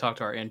gonna go talk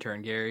to our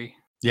intern, Gary.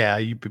 Yeah,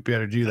 you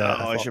better do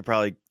that. I should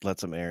probably let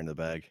some air in the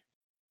bag.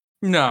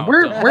 No.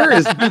 Where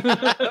is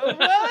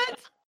what?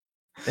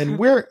 And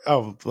where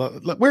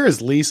is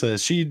Lisa?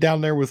 Is she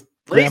down there with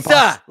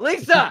Lisa? I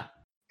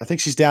think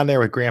she's down there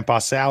with Grandpa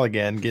Sal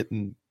again,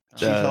 getting.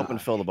 She's helping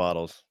fill the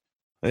bottles.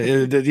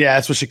 Yeah,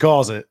 that's what she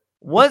calls it.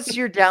 Once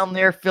you're down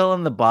there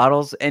filling the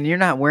bottles and you're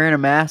not wearing a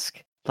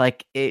mask,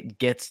 like it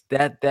gets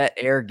that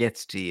air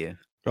gets to you.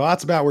 Well,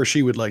 that's about where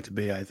she would like to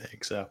be, I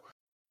think. So,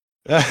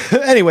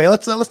 anyway,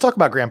 let's talk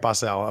about Grandpa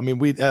Sal. I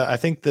mean, I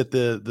think that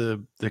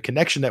the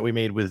connection that we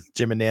made with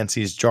Jim and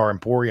Nancy's Jar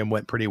Emporium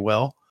went pretty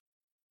well.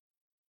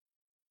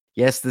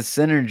 Yes, the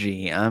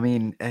synergy. I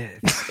mean,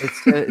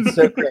 it's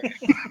so great.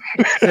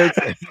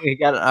 We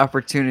got an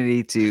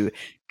opportunity to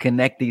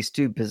connect these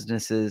two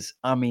businesses.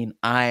 I mean,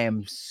 I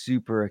am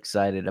super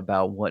excited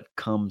about what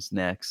comes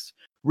next.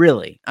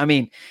 Really. I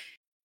mean,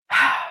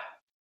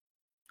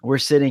 we're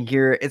sitting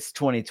here. It's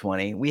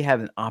 2020. We have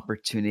an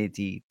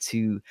opportunity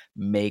to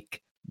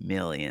make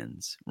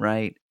millions,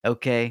 right?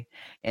 Okay.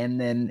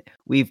 And then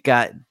we've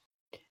got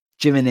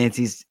Jim and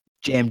Nancy's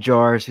Jam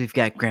Jars. We've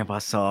got Grandpa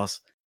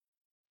Sal's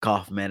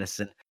cough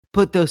medicine.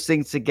 put those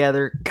things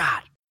together.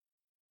 God,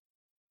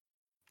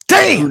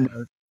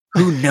 Damn.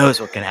 who knows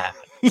what can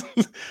happen?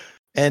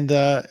 And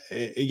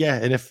yeah,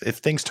 and if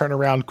things turn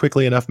around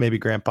quickly enough, maybe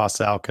Grandpa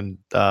Sal can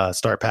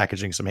start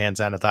packaging some hand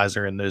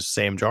sanitizer in those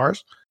same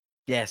jars.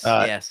 Yes,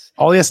 Uh, yes.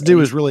 All he has to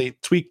do is really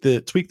tweak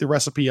the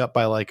recipe up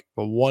by like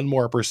 1%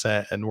 more,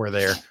 and we're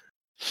there.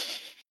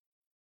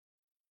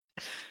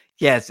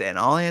 Yes, and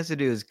all he has to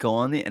do is go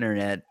on the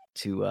internet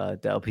to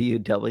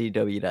www.cvs.com,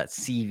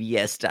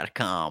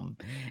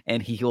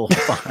 and he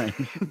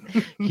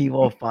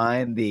will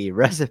find the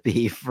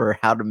recipe for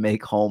how to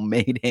make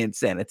homemade hand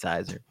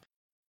sanitizer.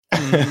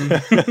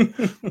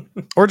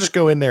 Or just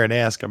go in there and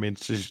ask. I mean,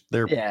 it's just,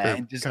 they're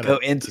and just go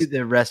into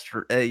the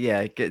restaurant.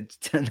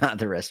 Not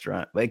the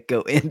restaurant, but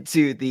go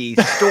into the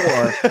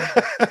store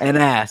and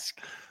ask,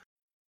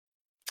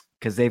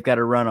 because they've got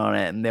a run on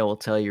it, and they will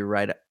tell you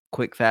right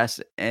quick,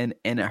 fast, and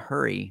in a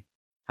hurry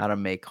how to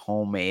make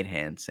homemade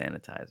hand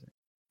sanitizer.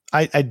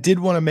 I did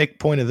want to make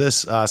point of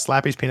this.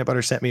 Slappy's Peanut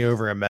Butter sent me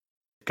over and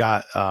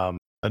got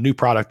a new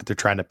product that they're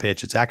trying to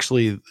pitch. It's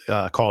actually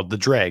called the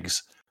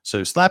Dregs.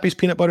 So Slappy's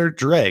Peanut Butter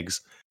Dregs.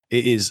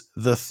 It is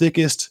the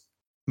thickest,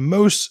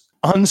 most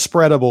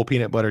unspreadable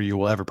peanut butter you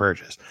will ever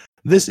purchase.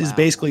 This is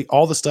basically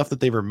all the stuff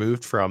that they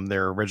removed from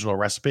their original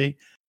recipe.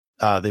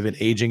 They've been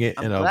aging it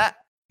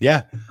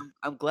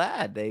I'm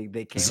glad they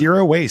came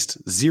zero waste.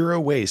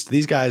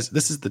 These guys,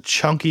 this is the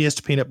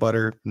chunkiest peanut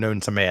butter known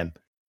to man.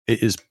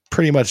 It is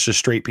pretty much just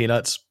straight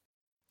peanuts.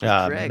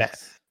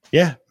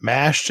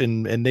 Mashed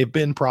and they've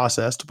been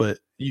processed, but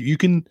you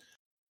can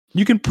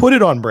put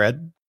it on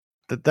bread.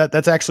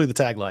 That's actually the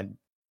tagline.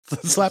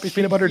 Slappy's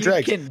Peanut Butter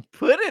Dregs. You can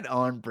put it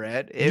on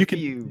bread if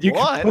you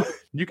want.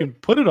 You can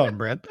put it on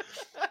bread.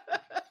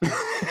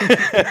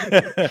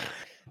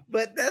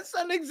 But that's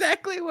not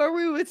exactly where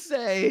we would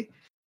say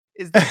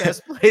is the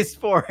best place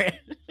for it.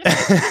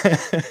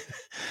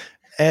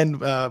 And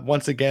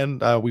once again,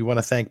 we want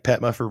to thank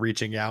Petma for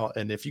reaching out.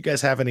 And if you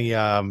guys have any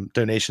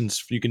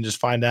donations, you can just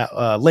find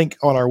that link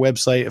on our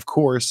website. Of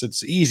course,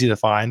 it's easy to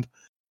find.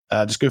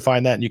 Just go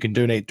find that, and you can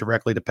donate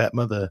directly to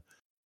Petma.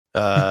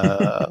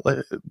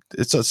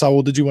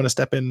 Saul, did you want to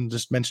step in and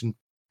just mention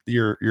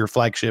your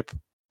flagship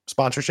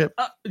sponsorship?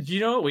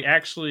 We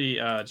actually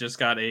just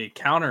got a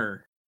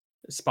counter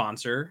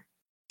sponsor.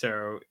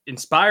 So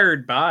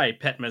inspired by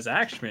Petma's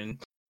action,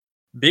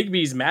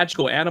 Bigby's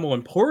Magical Animal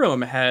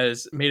Emporium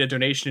has made a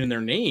donation in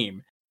their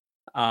name.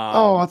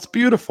 That's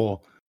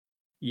beautiful.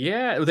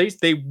 Yeah, they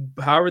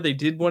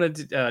did want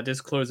to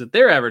disclose that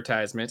their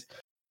advertisement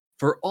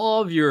for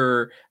all of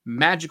your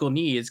magical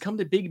needs, come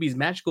to Bigby's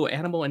Magical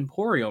Animal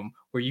Emporium,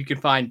 where you can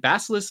find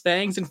basilisk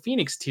fangs and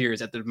phoenix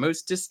tears at the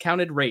most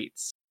discounted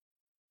rates.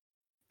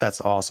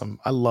 That's awesome.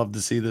 I love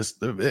to see this.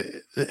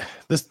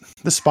 This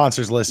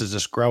sponsors list is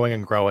just growing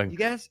and growing. Do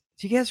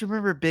you guys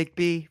remember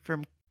Bigby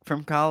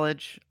from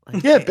college?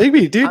 Yeah,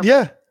 Bigby, dude.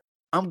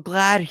 I'm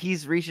glad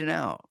he's reaching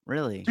out.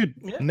 Really, dude.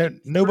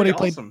 Nobody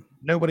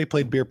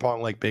played beer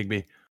pong like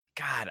Bigby.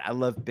 God, I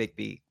love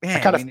Bigby.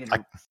 Man,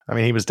 I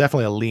mean, he was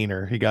definitely a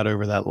leaner. He got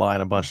over that line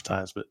a bunch of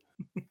times,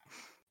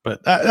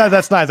 but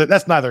that's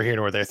neither here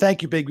nor there.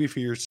 Thank you,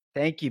 Bigby,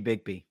 Thank you,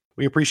 Bigby.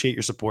 We appreciate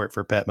your support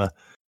for Petma.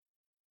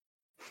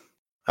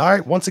 All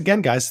right, once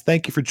again, guys,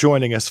 thank you for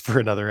joining us for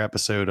another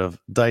episode of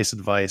Dice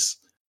Advice.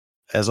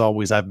 As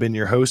always, I've been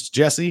your host,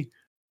 Jesse.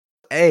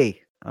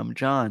 Hey, I'm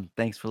John.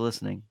 Thanks for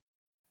listening.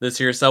 This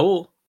here's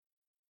Saul.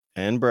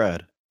 And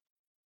Brad.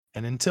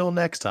 And until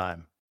next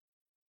time,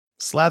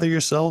 slather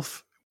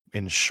yourself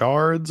in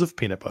shards of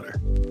peanut butter.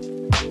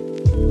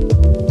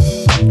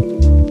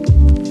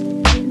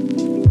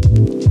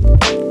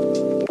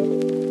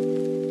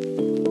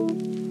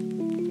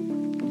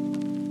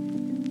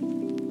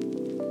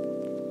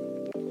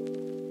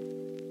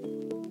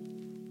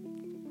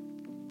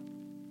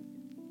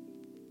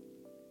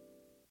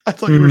 I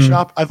thought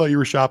you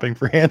were shopping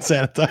for hand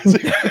sanitizer.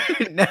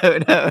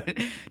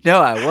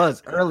 No, I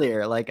was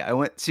earlier. Like I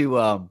went to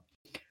a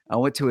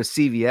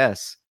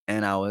CVS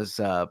and I was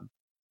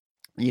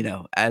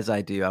as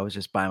I do, I was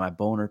just buying my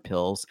boner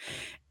pills,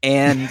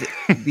 and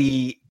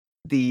the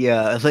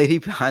lady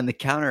behind the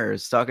counter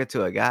was talking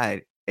to a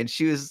guy, and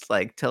she was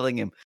like telling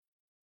him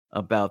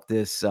about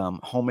this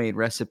homemade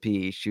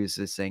recipe. She was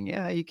just saying,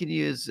 yeah, you can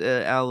use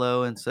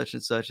aloe and such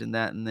and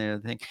that and the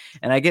other thing.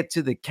 And I get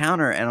to the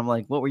counter and I'm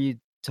like, what were you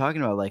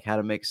talking about? Like how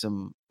to make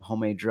some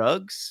homemade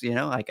drugs?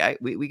 Like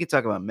we could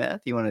talk about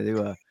meth. You want to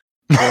do a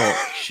little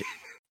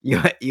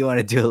you want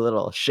to do a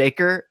little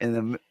shaker in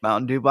the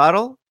Mountain Dew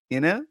bottle?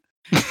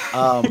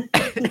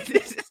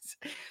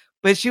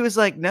 But she was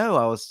like,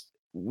 no,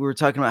 we were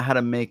talking about how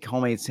to make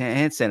homemade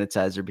hand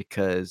sanitizer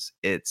because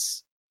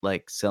it's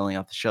like selling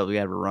off the shelf. We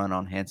have a run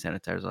on hand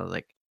sanitizers. I was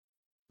like,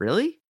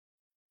 really?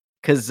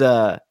 Because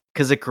of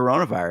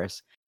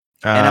coronavirus.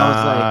 And I was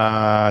like,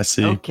 I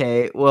see.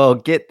 Okay, well,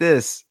 get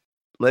this.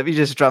 Let me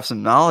just drop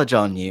some knowledge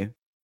on you.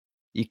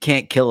 You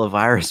can't kill a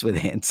virus with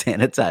hand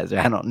sanitizer.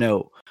 I don't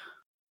know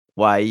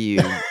why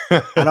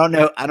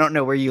I don't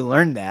know where you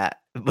learned that.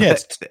 But yeah,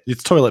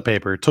 it's toilet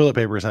paper. Toilet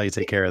paper is how you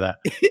take care of that.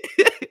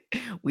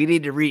 We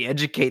need to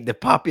re-educate the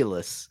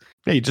populace.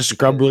 Yeah, you just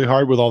scrub really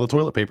hard with all the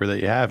toilet paper that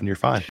you have, and you're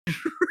fine.